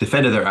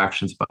 defended their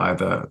actions by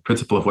the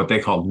principle of what they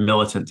called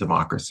militant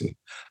democracy.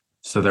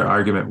 So their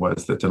argument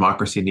was that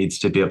democracy needs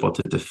to be able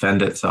to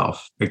defend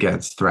itself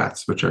against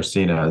threats which are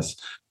seen as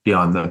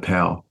beyond the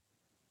pale.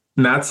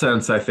 In that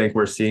sense, I think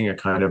we're seeing a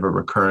kind of a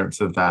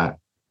recurrence of that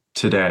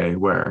today,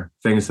 where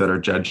things that are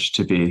judged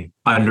to be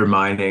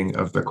undermining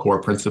of the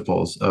core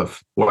principles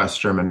of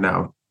West German,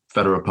 now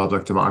Federal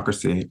Republic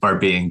democracy, are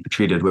being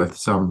treated with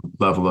some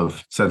level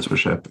of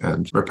censorship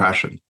and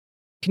repression.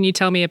 Can you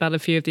tell me about a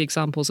few of the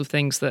examples of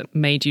things that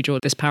made you draw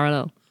this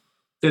parallel?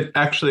 It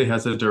actually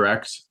has a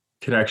direct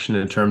connection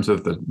in terms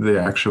of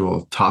the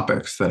actual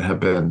topics that have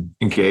been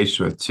engaged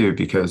with too,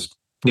 because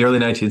the early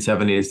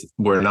 1970s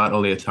were not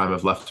only a time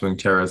of left-wing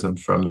terrorism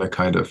from the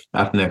kind of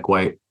ethnic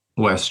white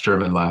West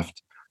German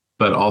left,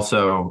 but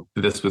also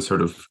this was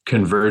sort of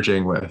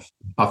converging with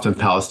often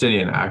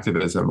Palestinian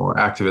activism, or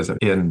activism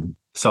in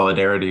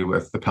solidarity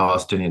with the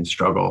Palestinian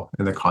struggle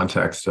in the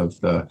context of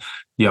the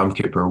Yom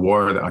Kippur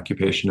War, the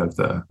occupation of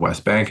the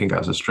West Bank and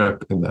Gaza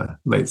Strip in the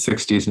late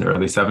 60s and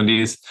early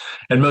 70s,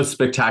 and most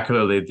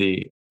spectacularly,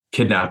 the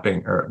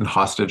kidnapping and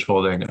hostage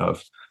holding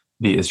of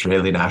the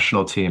Israeli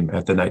national team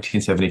at the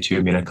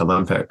 1972 Munich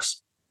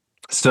Olympics.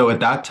 So at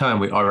that time,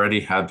 we already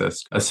had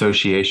this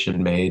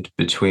association made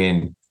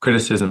between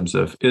criticisms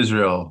of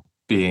Israel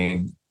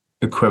being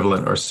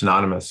equivalent or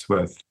synonymous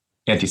with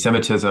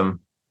anti-Semitism,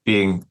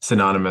 being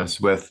synonymous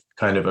with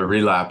kind of a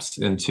relapse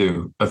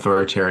into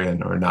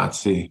authoritarian or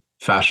Nazi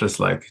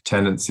fascist-like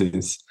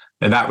tendencies.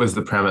 And that was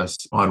the premise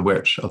on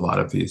which a lot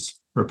of these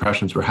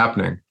repressions were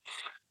happening.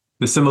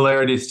 The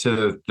similarities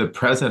to the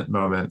present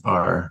moment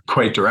are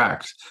quite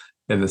direct,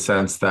 in the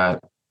sense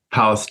that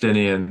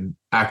Palestinian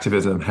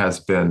activism has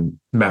been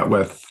met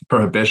with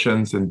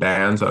prohibitions and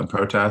bans on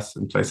protests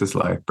in places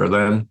like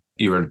Berlin.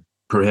 You were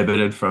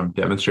prohibited from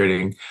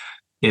demonstrating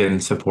in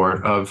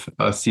support of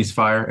a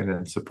ceasefire and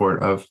in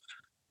support of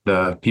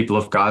the people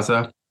of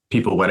Gaza.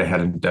 People went ahead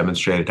and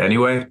demonstrated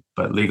anyway,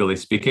 but legally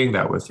speaking,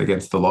 that was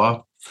against the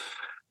law.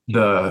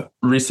 The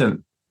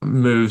recent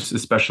moves,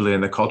 especially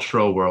in the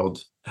cultural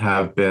world,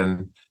 have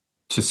been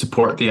to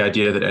support the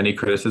idea that any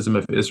criticism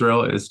of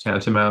Israel is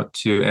tantamount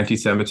to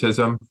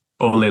anti-Semitism.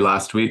 Only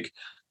last week,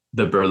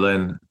 the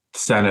Berlin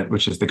Senate,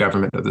 which is the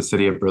government of the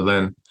city of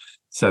Berlin,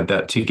 said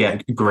that to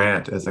get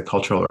grant as a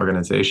cultural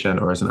organization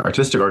or as an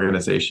artistic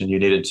organization, you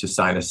needed to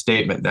sign a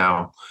statement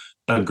now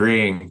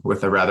agreeing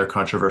with a rather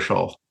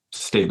controversial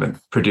statement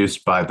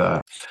produced by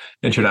the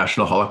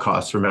International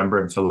Holocaust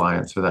Remembrance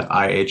Alliance, or the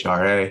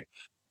IHRA,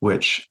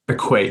 which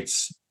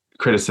equates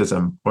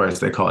criticism, or as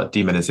they call it,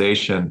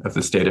 demonization of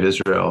the state of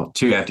Israel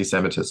to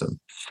anti-Semitism.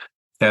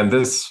 And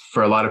this,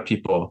 for a lot of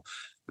people,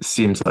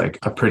 seems like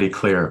a pretty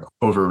clear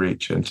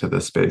overreach into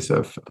the space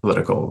of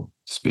political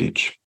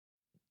speech.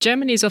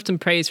 Germany is often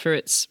praised for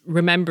its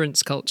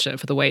remembrance culture,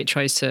 for the way it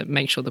tries to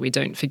make sure that we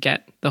don't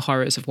forget the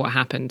horrors of what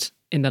happened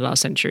in the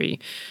last century.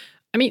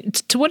 I mean,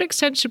 to what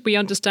extent should we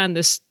understand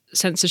this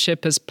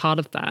censorship as part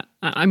of that?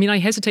 I mean, I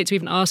hesitate to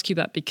even ask you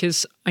that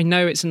because I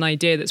know it's an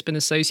idea that's been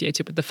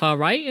associated with the far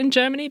right in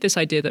Germany, this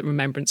idea that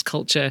remembrance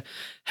culture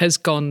has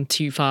gone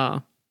too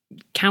far.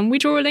 Can we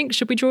draw a link?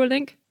 Should we draw a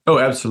link? Oh,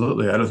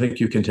 absolutely. I don't think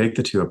you can take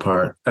the two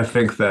apart. I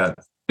think that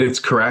it's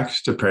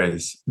correct to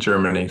praise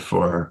Germany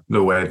for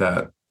the way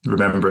that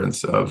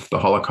remembrance of the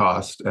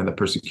Holocaust and the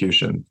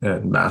persecution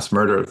and mass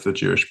murder of the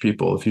Jewish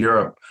people of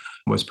Europe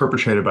was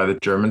perpetrated by the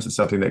Germans. It's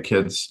something that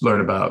kids learn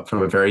about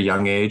from a very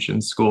young age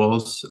in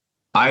schools.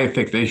 I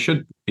think they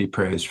should be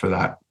praised for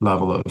that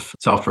level of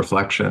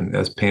self-reflection,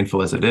 as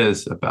painful as it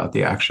is, about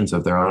the actions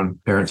of their own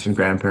parents and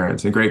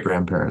grandparents and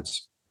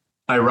great-grandparents.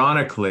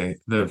 Ironically,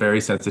 the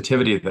very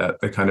sensitivity that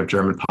the kind of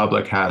German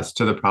public has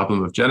to the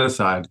problem of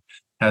genocide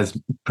has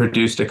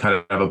produced a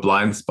kind of a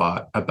blind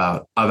spot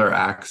about other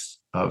acts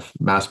of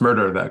mass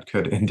murder that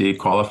could indeed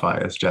qualify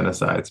as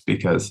genocides,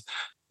 because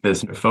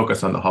this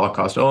focus on the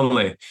Holocaust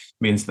only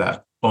means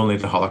that only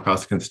the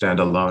Holocaust can stand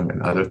alone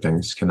and other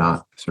things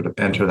cannot sort of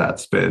enter that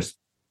space.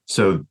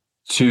 So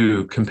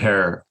to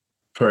compare,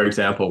 for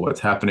example, what's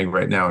happening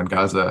right now in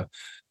Gaza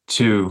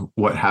to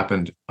what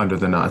happened under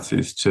the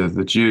Nazis to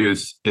the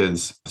Jews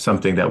is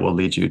something that will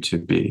lead you to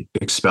be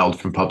expelled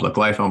from public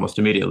life almost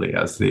immediately,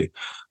 as the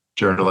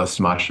journalist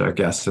Masha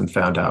Gessen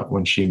found out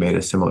when she made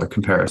a similar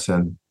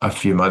comparison a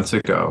few months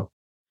ago.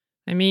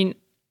 I mean,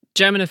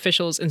 German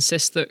officials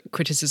insist that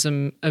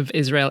criticism of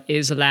Israel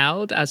is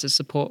allowed as a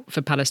support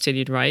for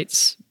Palestinian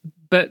rights,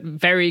 but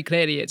very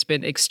clearly it's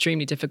been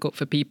extremely difficult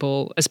for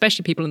people,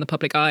 especially people in the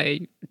public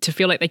eye, to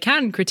feel like they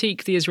can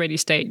critique the Israeli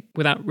state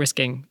without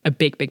risking a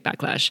big, big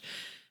backlash.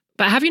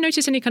 But have you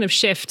noticed any kind of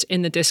shift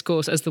in the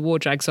discourse as the war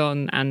drags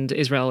on and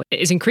Israel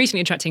is increasingly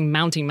attracting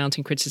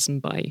mounting criticism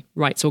by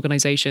rights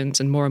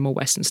organizations and more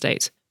Western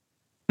states?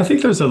 I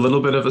think there's a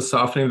little bit of a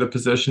softening of the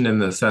position in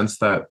the sense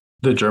that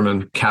the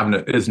German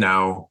cabinet is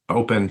now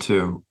open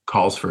to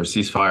calls for a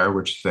ceasefire,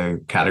 which they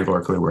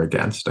categorically were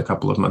against a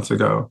couple of months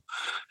ago.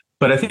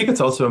 But I think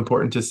it's also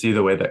important to see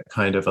the way that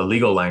kind of a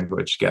legal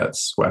language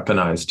gets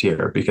weaponized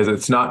here, because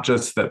it's not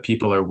just that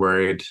people are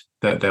worried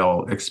that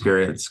they'll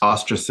experience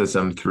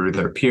ostracism through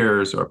their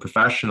peers or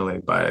professionally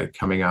by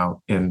coming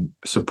out in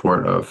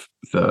support of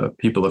the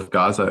people of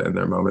Gaza in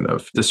their moment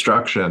of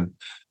destruction.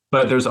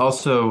 But there's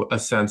also a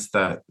sense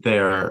that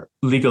they're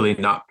legally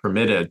not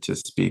permitted to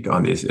speak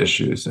on these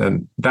issues.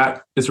 And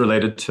that is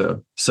related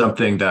to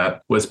something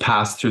that was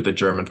passed through the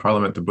German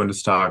parliament, the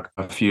Bundestag,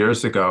 a few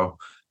years ago,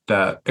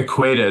 that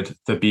equated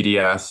the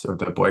BDS, or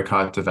the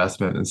boycott,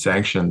 divestment, and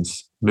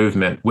sanctions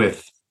movement,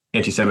 with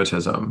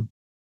anti-Semitism.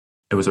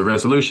 It was a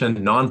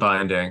resolution,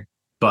 non-binding,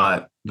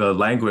 but the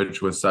language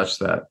was such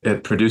that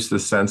it produced the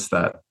sense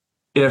that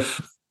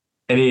if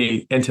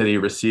any entity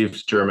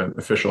received German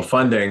official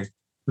funding,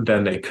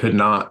 then they could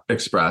not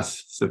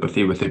express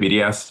sympathy with the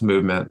BDS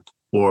movement,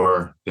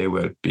 or they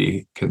would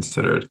be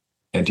considered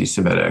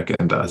anti-Semitic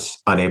and thus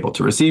unable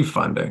to receive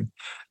funding.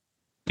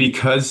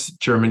 Because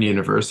German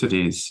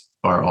universities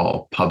are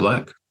all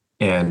public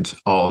and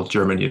all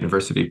German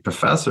university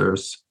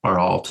professors are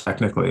all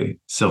technically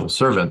civil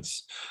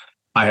servants,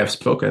 I have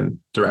spoken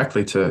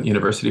directly to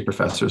university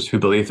professors who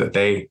believe that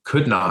they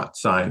could not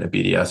sign a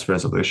BDS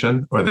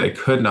resolution, or they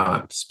could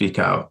not speak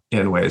out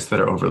in ways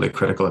that are overly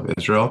critical of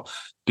Israel,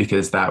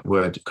 because that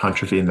would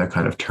contravene the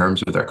kind of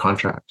terms of their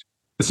contract.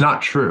 It's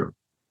not true,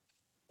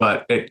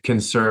 but it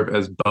can serve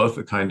as both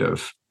a kind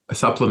of a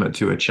supplement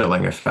to a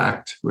chilling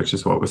effect, which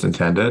is what was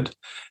intended,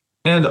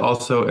 and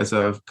also as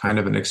a kind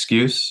of an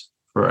excuse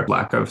for a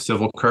lack of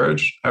civil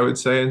courage, I would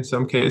say, in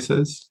some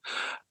cases.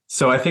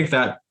 So I think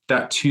that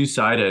that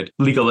two-sided,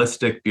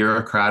 legalistic,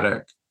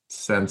 bureaucratic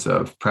sense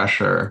of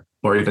pressure,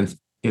 or even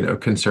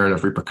concern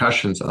of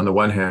repercussions on the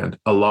one hand,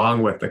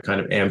 along with the kind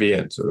of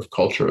ambient sort of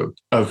culture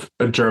of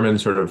a German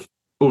sort of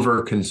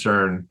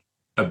over-concern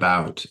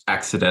about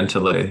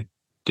accidentally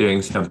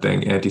doing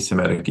something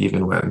anti-Semitic,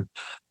 even when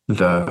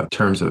the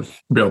terms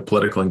of real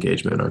political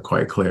engagement are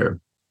quite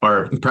clear,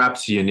 are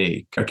perhaps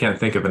unique. I can't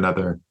think of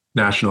another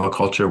national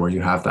culture where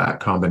you have that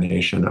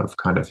combination of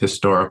kind of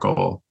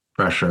historical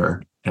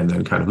pressure and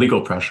then kind of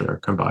legal pressure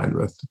combined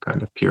with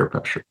kind of peer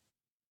pressure.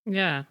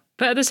 Yeah.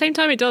 But at the same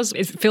time, it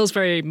feels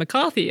very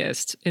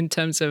McCarthyist in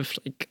terms of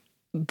like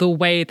the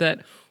way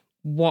that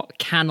what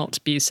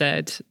cannot be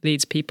said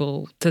leads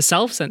people to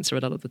self-censor a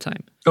lot of the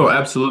time. Oh,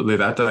 absolutely.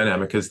 That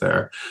dynamic is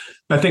there.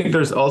 I think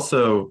there's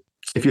also,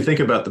 if you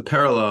think about the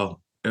parallel,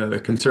 the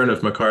concern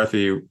of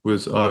McCarthy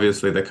was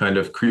obviously the kind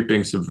of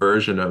creeping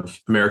subversion of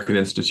American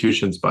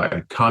institutions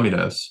by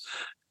communists,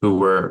 who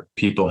were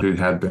people who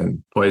had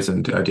been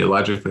poisoned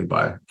ideologically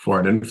by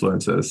foreign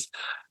influences.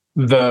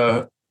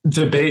 The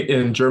debate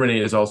in Germany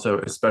is also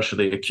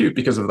especially acute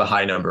because of the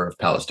high number of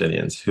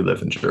Palestinians who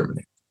live in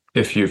Germany.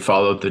 If you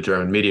followed the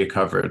German media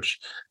coverage,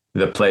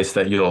 the place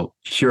that you'll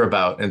hear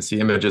about and see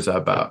images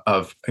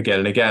of again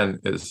and again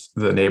is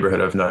the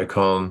neighborhood of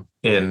Neukölln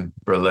in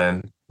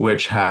Berlin,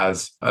 which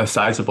has a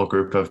sizable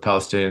group of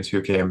Palestinians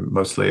who came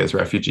mostly as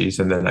refugees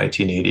in the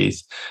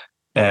 1980s,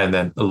 and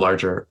then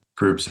larger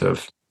groups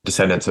of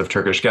descendants of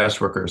Turkish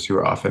guest workers who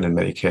are often, in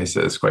many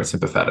cases, quite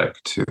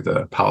sympathetic to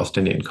the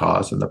Palestinian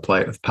cause and the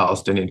plight of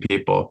Palestinian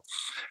people.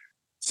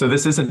 So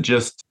this isn't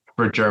just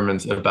for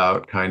Germans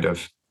about kind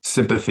of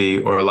sympathy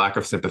or lack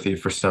of sympathy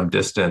for some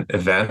distant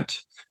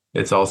event.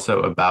 It's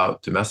also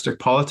about domestic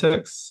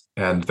politics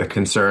and the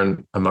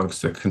concern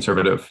amongst the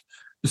conservative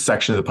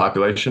section of the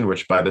population,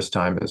 which by this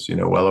time is,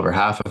 well over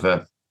half of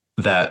it,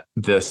 that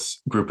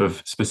this group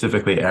of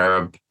specifically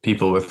Arab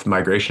people with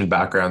migration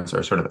backgrounds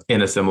are sort of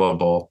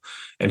inassimilable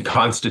and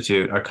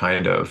constitute a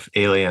kind of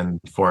alien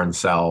foreign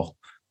cell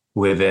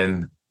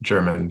within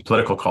German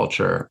political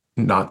culture,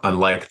 not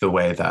unlike the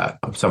way that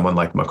someone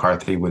like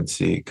McCarthy would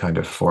see kind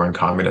of foreign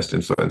communist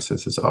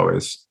influences as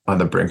always on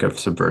the brink of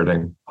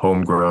subverting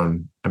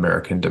homegrown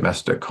American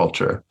domestic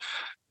culture.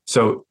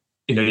 So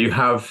you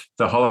have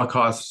the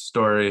Holocaust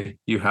story,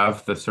 you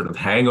have the sort of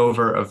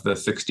hangover of the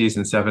 60s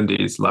and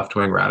 70s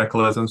left-wing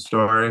radicalism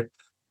story,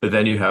 but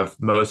then you have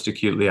most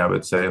acutely, I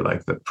would say,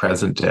 like the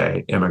present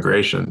day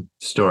immigration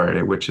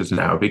story, which is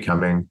now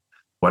becoming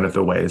one of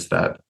the ways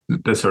that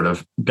the sort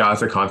of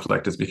Gaza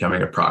conflict is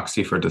becoming a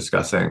proxy for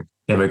discussing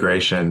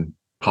immigration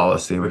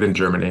policy within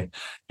Germany,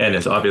 and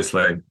is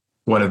obviously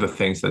one of the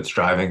things that's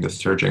driving the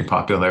surging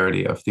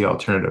popularity of the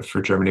Alternative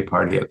for Germany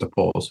party at the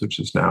polls, which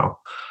is now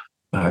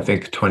I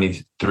think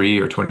 23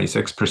 or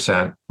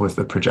 26% was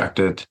the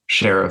projected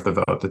share of the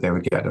vote that they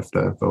would get if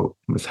the vote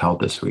was held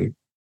this week.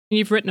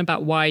 You've written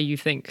about why you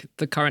think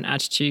the current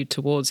attitude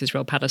towards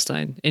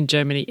Israel-Palestine in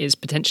Germany is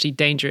potentially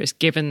dangerous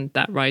given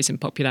that rise in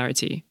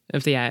popularity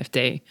of the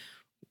AfD.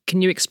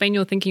 Can you explain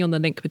your thinking on the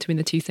link between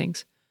the two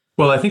things?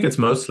 Well, I think it's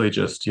mostly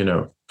just,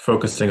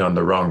 focusing on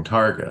the wrong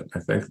target. I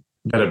think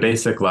at a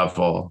basic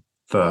level,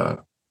 the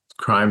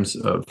crimes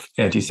of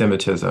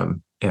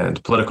anti-Semitism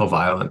and political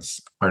violence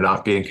are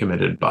not being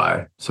committed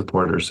by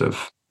supporters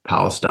of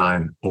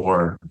Palestine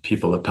or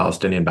people of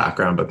Palestinian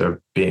background, but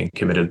they're being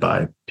committed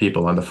by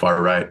people on the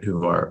far right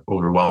who are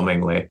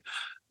overwhelmingly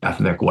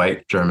ethnic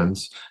white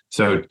Germans.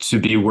 So to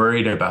be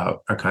worried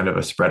about a kind of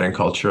a spreading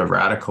culture of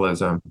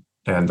radicalism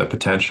and the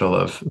potential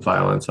of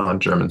violence on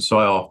German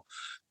soil,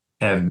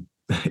 and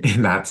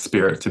in that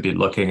spirit to be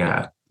looking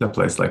at a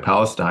place like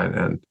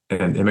Palestine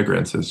and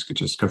immigrants is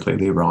just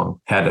completely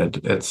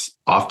wrong-headed. It's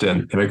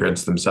often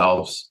immigrants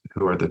themselves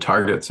who are the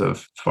targets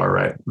of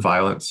far-right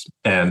violence.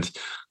 And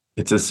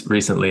it's as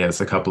recently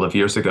as a couple of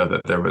years ago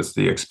that there was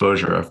the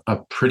exposure of a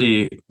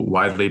pretty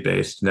widely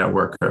based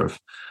network of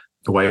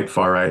white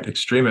far-right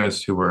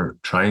extremists who were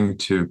trying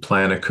to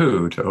plan a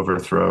coup to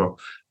overthrow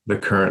the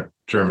current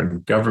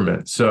German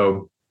government.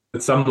 So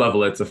at some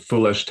level, it's a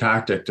foolish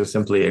tactic to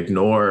simply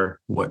ignore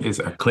what is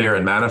a clear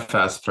and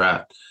manifest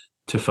threat,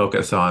 to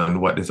focus on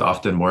what is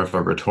often more of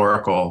a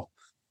rhetorical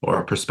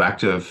or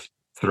perspective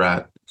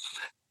threat.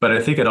 But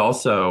I think it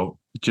also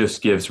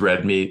just gives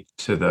red meat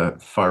to the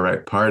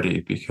far-right party,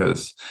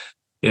 because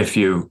if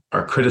you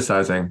are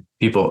criticizing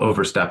people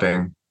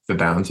overstepping the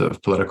bounds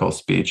of political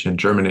speech in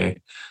Germany,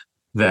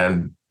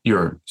 then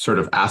you're sort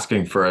of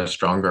asking for a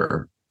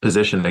stronger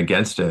position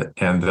against it.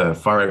 And the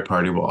far-right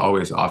party will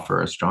always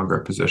offer a stronger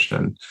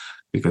position,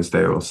 because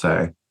they will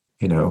say,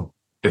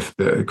 if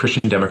the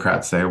Christian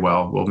Democrats say,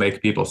 well, we'll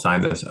make people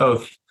sign this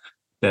oath,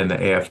 then the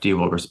AfD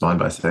will respond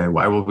by saying,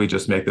 why will we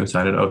just make them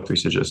sign an oath? We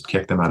should just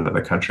kick them out of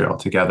the country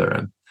altogether.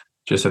 And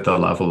just at the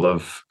level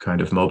of kind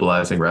of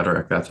mobilizing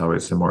rhetoric, that's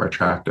always a more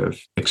attractive,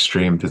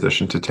 extreme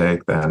position to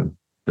take than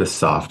this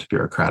soft,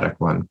 bureaucratic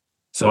one.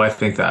 So I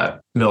think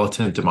that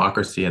militant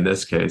democracy in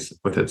this case,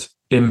 with its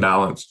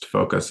imbalanced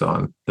focus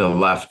on the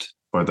left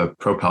or the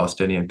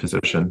pro-Palestinian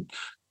position,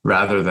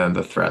 rather than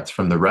the threats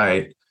from the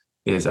right,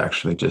 is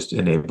actually just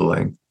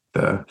enabling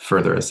the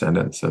further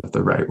ascendance of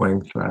the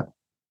right-wing threat.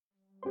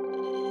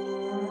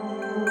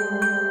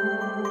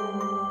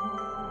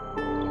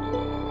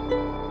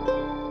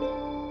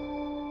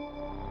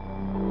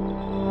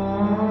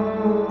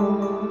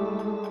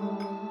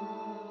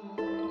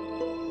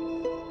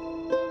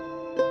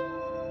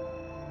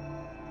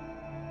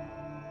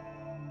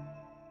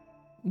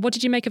 What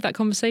did you make of that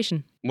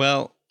conversation?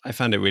 Well, I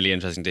found it really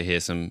interesting to hear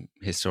some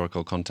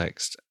historical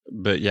context.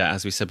 But yeah,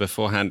 as we said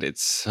beforehand,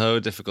 it's so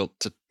difficult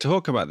to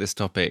talk about this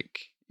topic,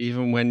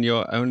 even when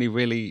you're only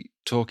really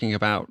talking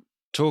about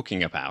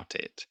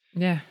it.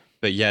 Yeah.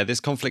 But yeah,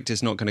 this conflict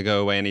is not going to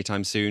go away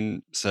anytime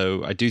soon.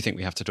 So I do think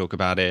we have to talk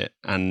about it.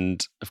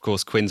 And of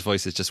course, Quinn's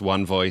voice is just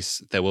one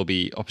voice. There will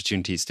be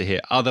opportunities to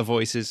hear other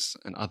voices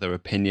and other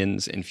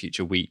opinions in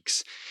future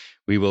weeks.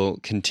 We will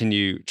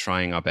continue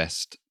trying our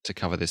best to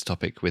cover this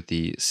topic with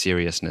the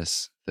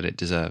seriousness that it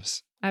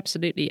deserves.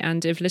 Absolutely.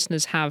 And if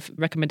listeners have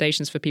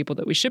recommendations for people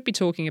that we should be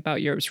talking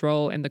about Europe's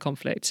role in the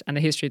conflict and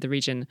the history of the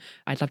region,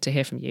 I'd love to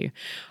hear from you.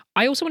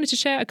 I also wanted to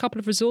share a couple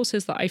of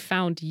resources that I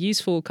found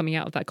useful coming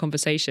out of that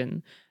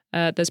conversation.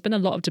 There's been a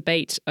lot of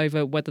debate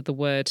over whether the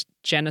word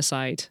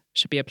genocide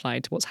should be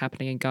applied to what's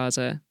happening in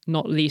Gaza,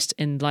 not least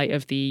in light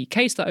of the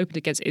case that opened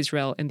against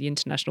Israel in the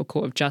International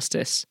Court of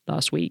Justice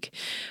last week.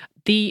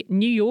 The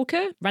New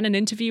Yorker ran an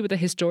interview with a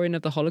historian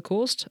of the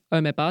Holocaust,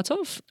 Omer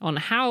Bartov, on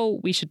how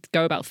we should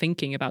go about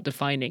thinking about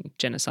defining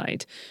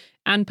genocide.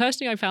 And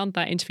personally, I found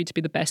that interview to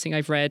be the best thing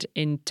I've read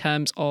in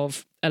terms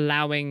of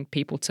allowing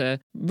people to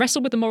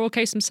wrestle with the moral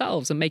case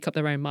themselves and make up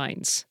their own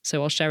minds.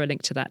 So I'll share a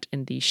link to that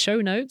in the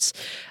show notes.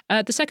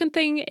 The second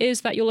thing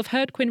is that you'll have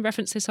heard Quinn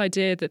reference this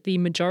idea that the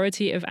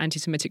majority of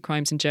anti-Semitic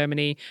crimes in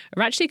Germany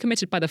are actually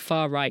committed by the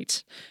far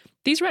right.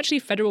 These are actually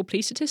federal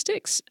police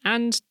statistics,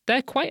 and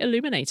they're quite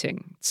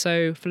illuminating.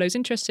 So for those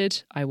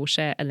interested, I will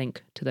share a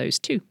link to those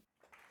too.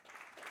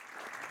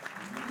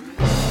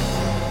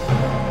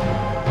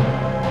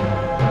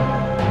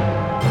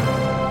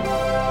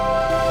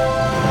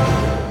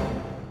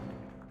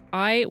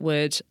 I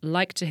would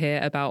like to hear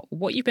about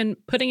what you've been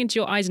putting into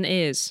your eyes and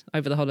ears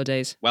over the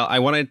holidays. Well, I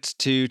wanted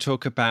to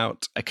talk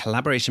about a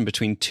collaboration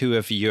between two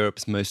of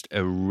Europe's most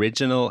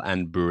original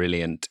and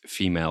brilliant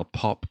female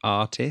pop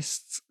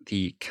artists,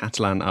 the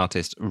Catalan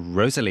artist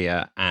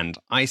Rosalia and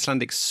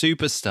Icelandic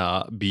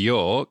superstar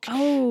Björk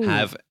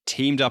have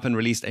teamed up and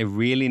released a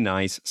really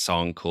nice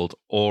song called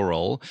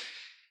Oral.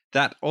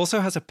 That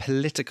also has a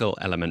political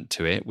element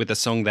to it, with a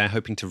song they're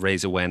hoping to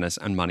raise awareness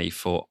and money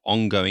for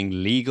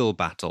ongoing legal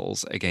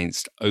battles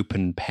against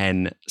open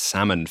pen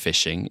salmon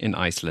fishing in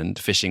Iceland,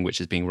 fishing which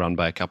is being run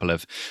by a couple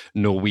of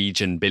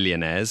Norwegian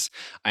billionaires.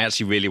 I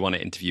actually really want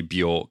to interview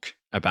Björk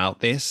about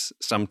this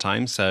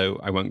sometime, so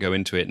I won't go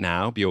into it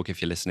now. Björk, if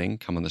you're listening,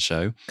 come on the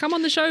show. Come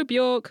on the show,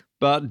 Björk.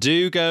 But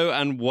do go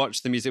and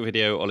watch the music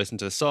video or listen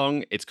to the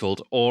song. It's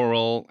called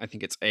Oral. I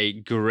think it's a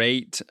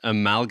great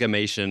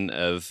amalgamation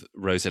of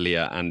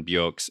Rosalia and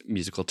Björk's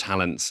musical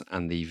talents,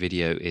 and the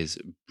video is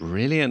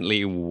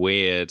brilliantly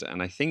weird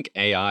and I think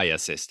AI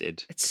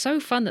assisted. It's so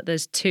fun that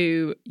there's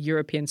two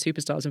European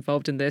superstars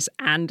involved in this,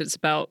 and it's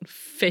about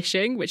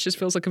fishing, which just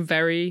feels like a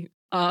very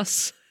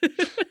us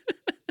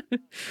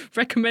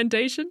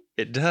recommendation.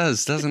 It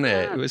does, doesn't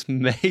it? Yeah. It was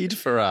made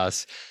for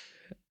us.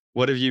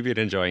 What have you been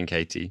enjoying,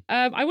 Katie?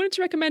 I wanted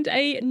to recommend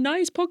a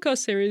nice podcast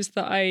series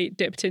that I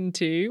dipped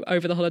into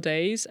over the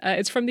holidays.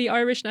 It's from the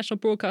Irish national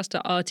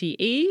broadcaster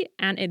RTE,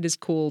 and it is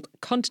called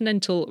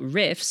Continental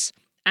Riffs.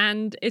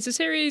 And it's a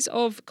series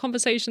of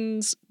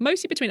conversations,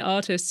 mostly between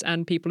artists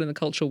and people in the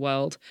cultural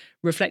world,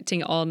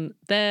 reflecting on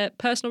their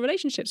personal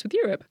relationships with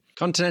Europe.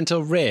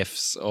 Continental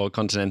Riffs or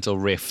Continental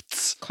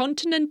Rifts?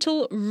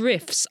 Continental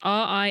Riffs,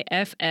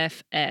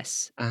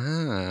 RIFFS.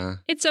 Ah.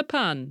 It's a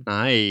pun.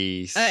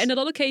 Nice. In a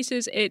lot of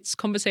cases, it's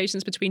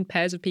conversations between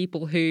pairs of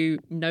people who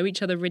know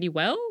each other really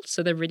well,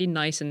 so they're really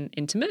nice and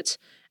intimate.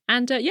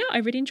 And yeah, I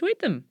really enjoyed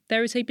them.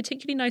 There is a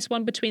particularly nice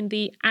one between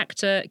the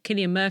actor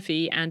Cillian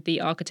Murphy and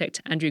the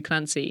architect Andrew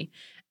Clancy.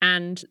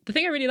 And the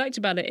thing I really liked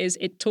about it is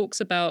it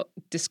talks about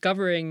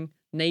discovering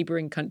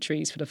neighbouring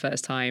countries for the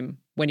first time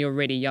when you're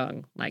really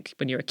young, like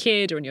when you're a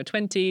kid or in your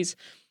 20s.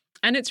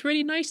 And it's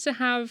really nice to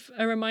have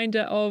a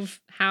reminder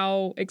of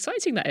how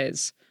exciting that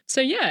is.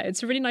 So yeah,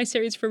 it's a really nice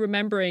series for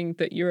remembering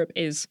that Europe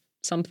is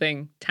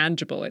something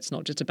tangible. It's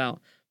not just about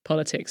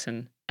politics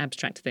and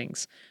abstract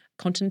things.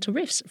 Continental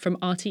Riffs from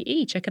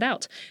RTE. Check it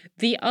out.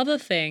 The other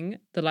thing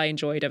that I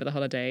enjoyed over the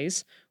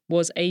holidays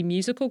was a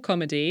musical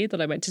comedy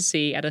that I went to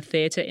see at a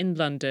theatre in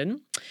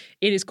London.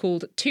 It is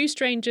called Two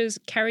Strangers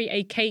Carry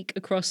a Cake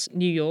Across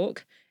New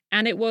York,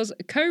 and it was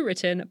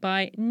co-written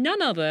by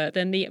none other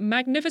than the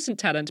magnificent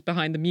talent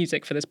behind the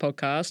music for this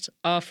podcast,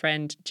 our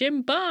friend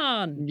Jim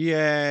Barn.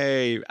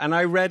 Yay. And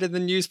I read in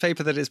the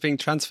newspaper that it's being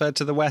transferred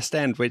to the West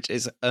End, which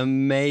is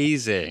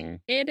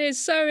amazing. It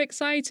is so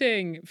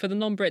exciting. For the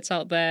non-Brits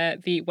out there,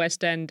 the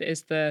West End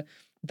is the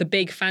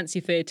big fancy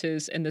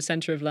theatres in the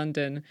centre of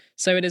London.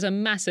 So it is a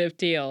massive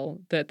deal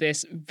that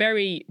this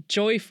very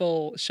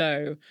joyful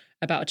show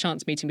about a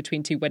chance meeting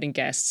between two wedding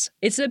guests,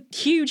 it's a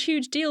huge,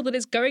 huge deal that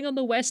it's going on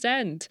the West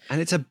End. And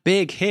it's a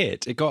big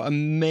hit. It got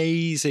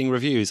amazing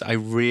reviews. I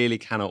really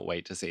cannot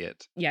wait to see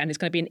it. Yeah, and it's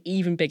going to be an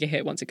even bigger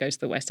hit once it goes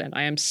to the West End.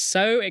 I am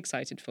so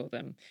excited for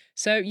them.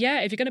 So yeah,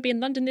 if you're going to be in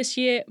London this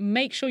year,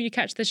 make sure you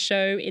catch this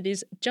show. It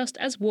is just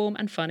as warm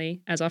and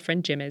funny as our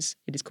friend Jim is.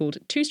 It is called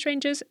Two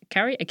Strangers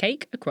Carry a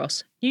Cake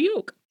Across New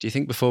York. Do you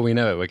think before we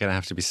know it, we're going to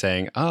have to be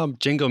saying,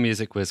 jingle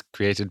music was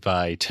created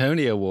by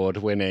Tony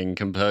Award-winning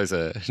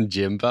composer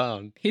Jim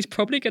Barn? He's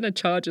probably going to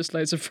charge us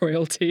loads of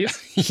royalties.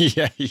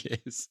 Yeah, he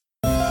is.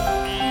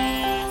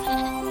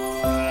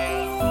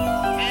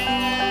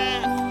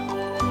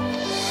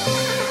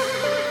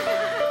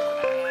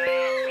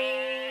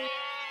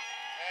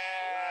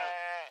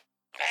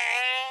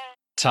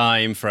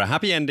 Time for a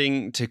happy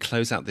ending to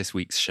close out this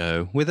week's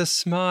show with a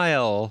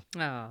smile.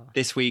 Oh.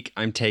 This week,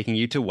 I'm taking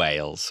you to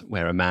Wales,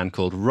 where a man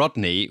called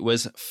Rodney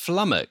was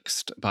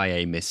flummoxed by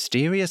a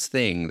mysterious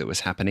thing that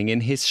was happening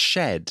in his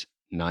shed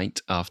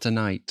night after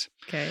night.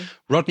 Okay.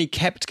 Rodney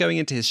kept going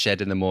into his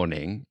shed in the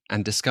morning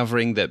and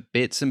discovering that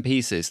bits and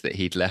pieces that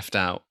he'd left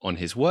out on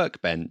his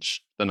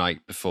workbench the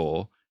night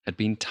before had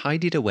been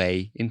tidied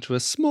away into a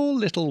small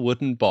little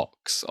wooden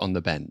box on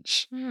the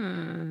bench.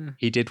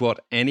 He did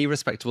what any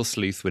respectable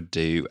sleuth would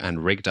do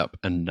and rigged up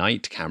a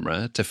night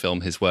camera to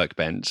film his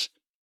workbench.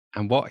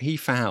 And what he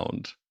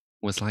found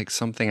was like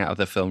something out of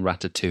the film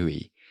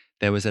Ratatouille.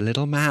 There was a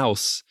little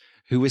mouse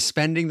who was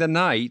spending the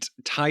night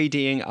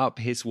tidying up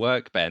his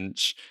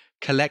workbench,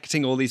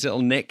 collecting all these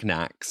little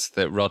knickknacks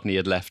that Rodney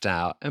had left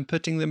out and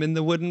putting them in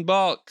the wooden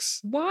box.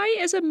 Why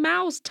is a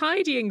mouse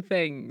tidying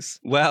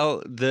things?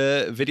 Well,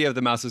 the video of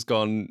the mouse has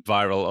gone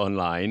viral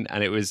online,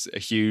 and it was a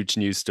huge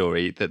news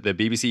story that the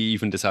BBC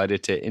even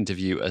decided to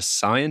interview a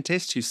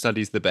scientist who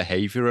studies the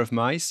behavior of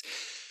mice.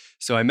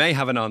 So I may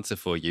have an answer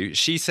for you.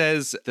 She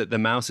says that the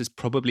mouse is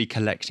probably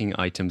collecting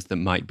items that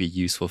might be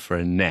useful for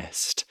a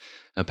nest.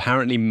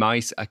 Apparently,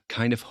 mice are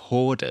kind of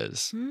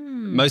hoarders.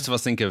 Most of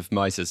us think of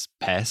mice as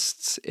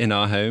pests in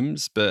our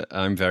homes, but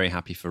I'm very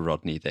happy for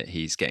Rodney that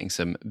he's getting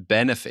some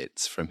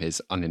benefits from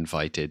his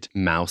uninvited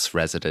mouse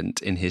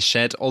resident in his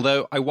shed.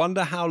 Although I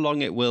wonder how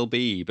long it will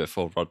be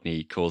before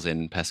Rodney calls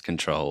in pest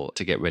control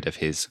to get rid of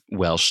his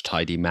Welsh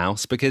tidy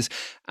mouse, because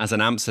as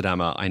an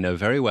Amsterdamer, I know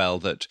very well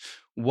that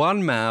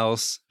one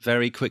mouse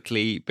very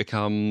quickly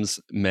becomes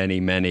many,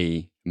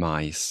 many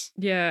mice.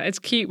 Yeah, it's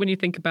cute when you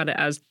think about it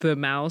as the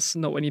mouse,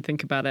 not when you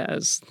think about it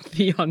as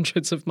the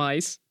hundreds of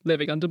mice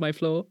living under my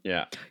floor.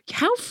 Yeah.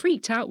 How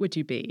freaked out would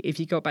you be if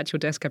you got back to your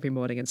desk every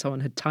morning and someone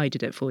had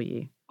tidied it for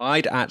you?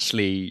 I'd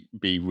actually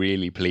be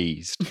really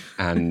pleased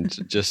and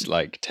just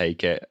like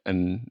take it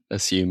and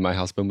assume my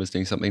husband was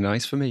doing something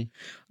nice for me.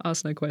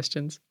 Ask no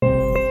questions.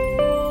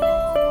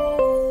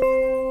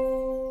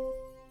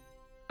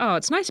 Oh,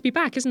 it's nice to be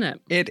back, isn't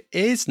it? It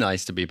is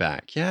nice to be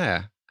back,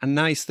 yeah. And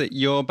nice that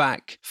you're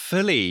back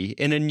fully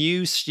in a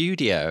new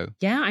studio.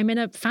 Yeah, I'm in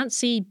a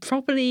fancy,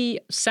 properly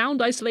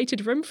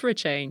sound-isolated room for a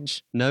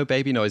change. No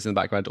baby noise in the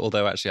background,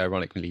 although actually,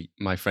 ironically,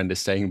 my friend is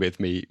staying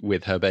with me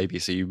with her baby,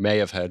 so you may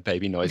have heard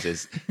baby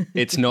noises.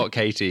 It's not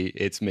Katie,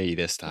 it's me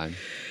this time.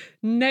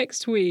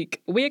 Next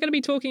week, we are going to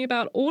be talking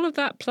about all of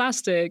that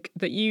plastic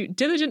that you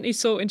diligently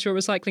sort into your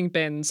recycling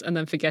bins and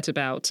then forget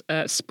about.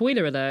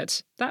 Spoiler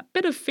alert, that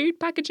bit of food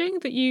packaging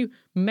that you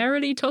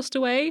merrily tossed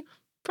away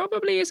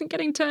probably isn't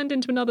getting turned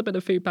into another bit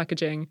of food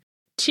packaging.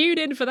 Tune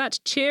in for that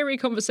cheery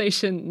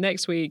conversation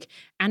next week.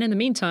 And in the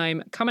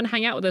meantime, come and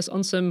hang out with us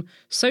on some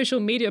social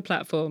media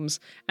platforms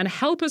and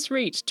help us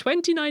reach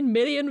 29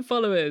 million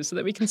followers so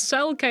that we can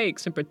sell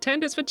cakes and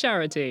pretend it's for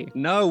charity.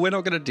 No, we're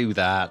not going to do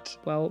that.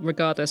 Well,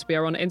 regardless, we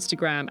are on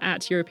Instagram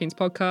at Europeans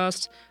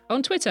Podcast,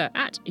 on Twitter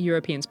at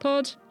Europeans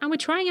Pod, and we're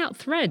trying out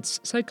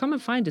Threads, so come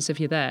and find us if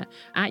you're there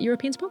at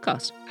Europeans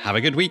Podcast. Have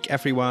a good week,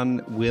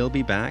 everyone. We'll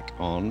be back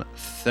on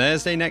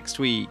Thursday next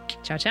week.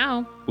 Ciao,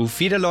 ciao. Auf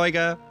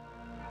Wiedersehen.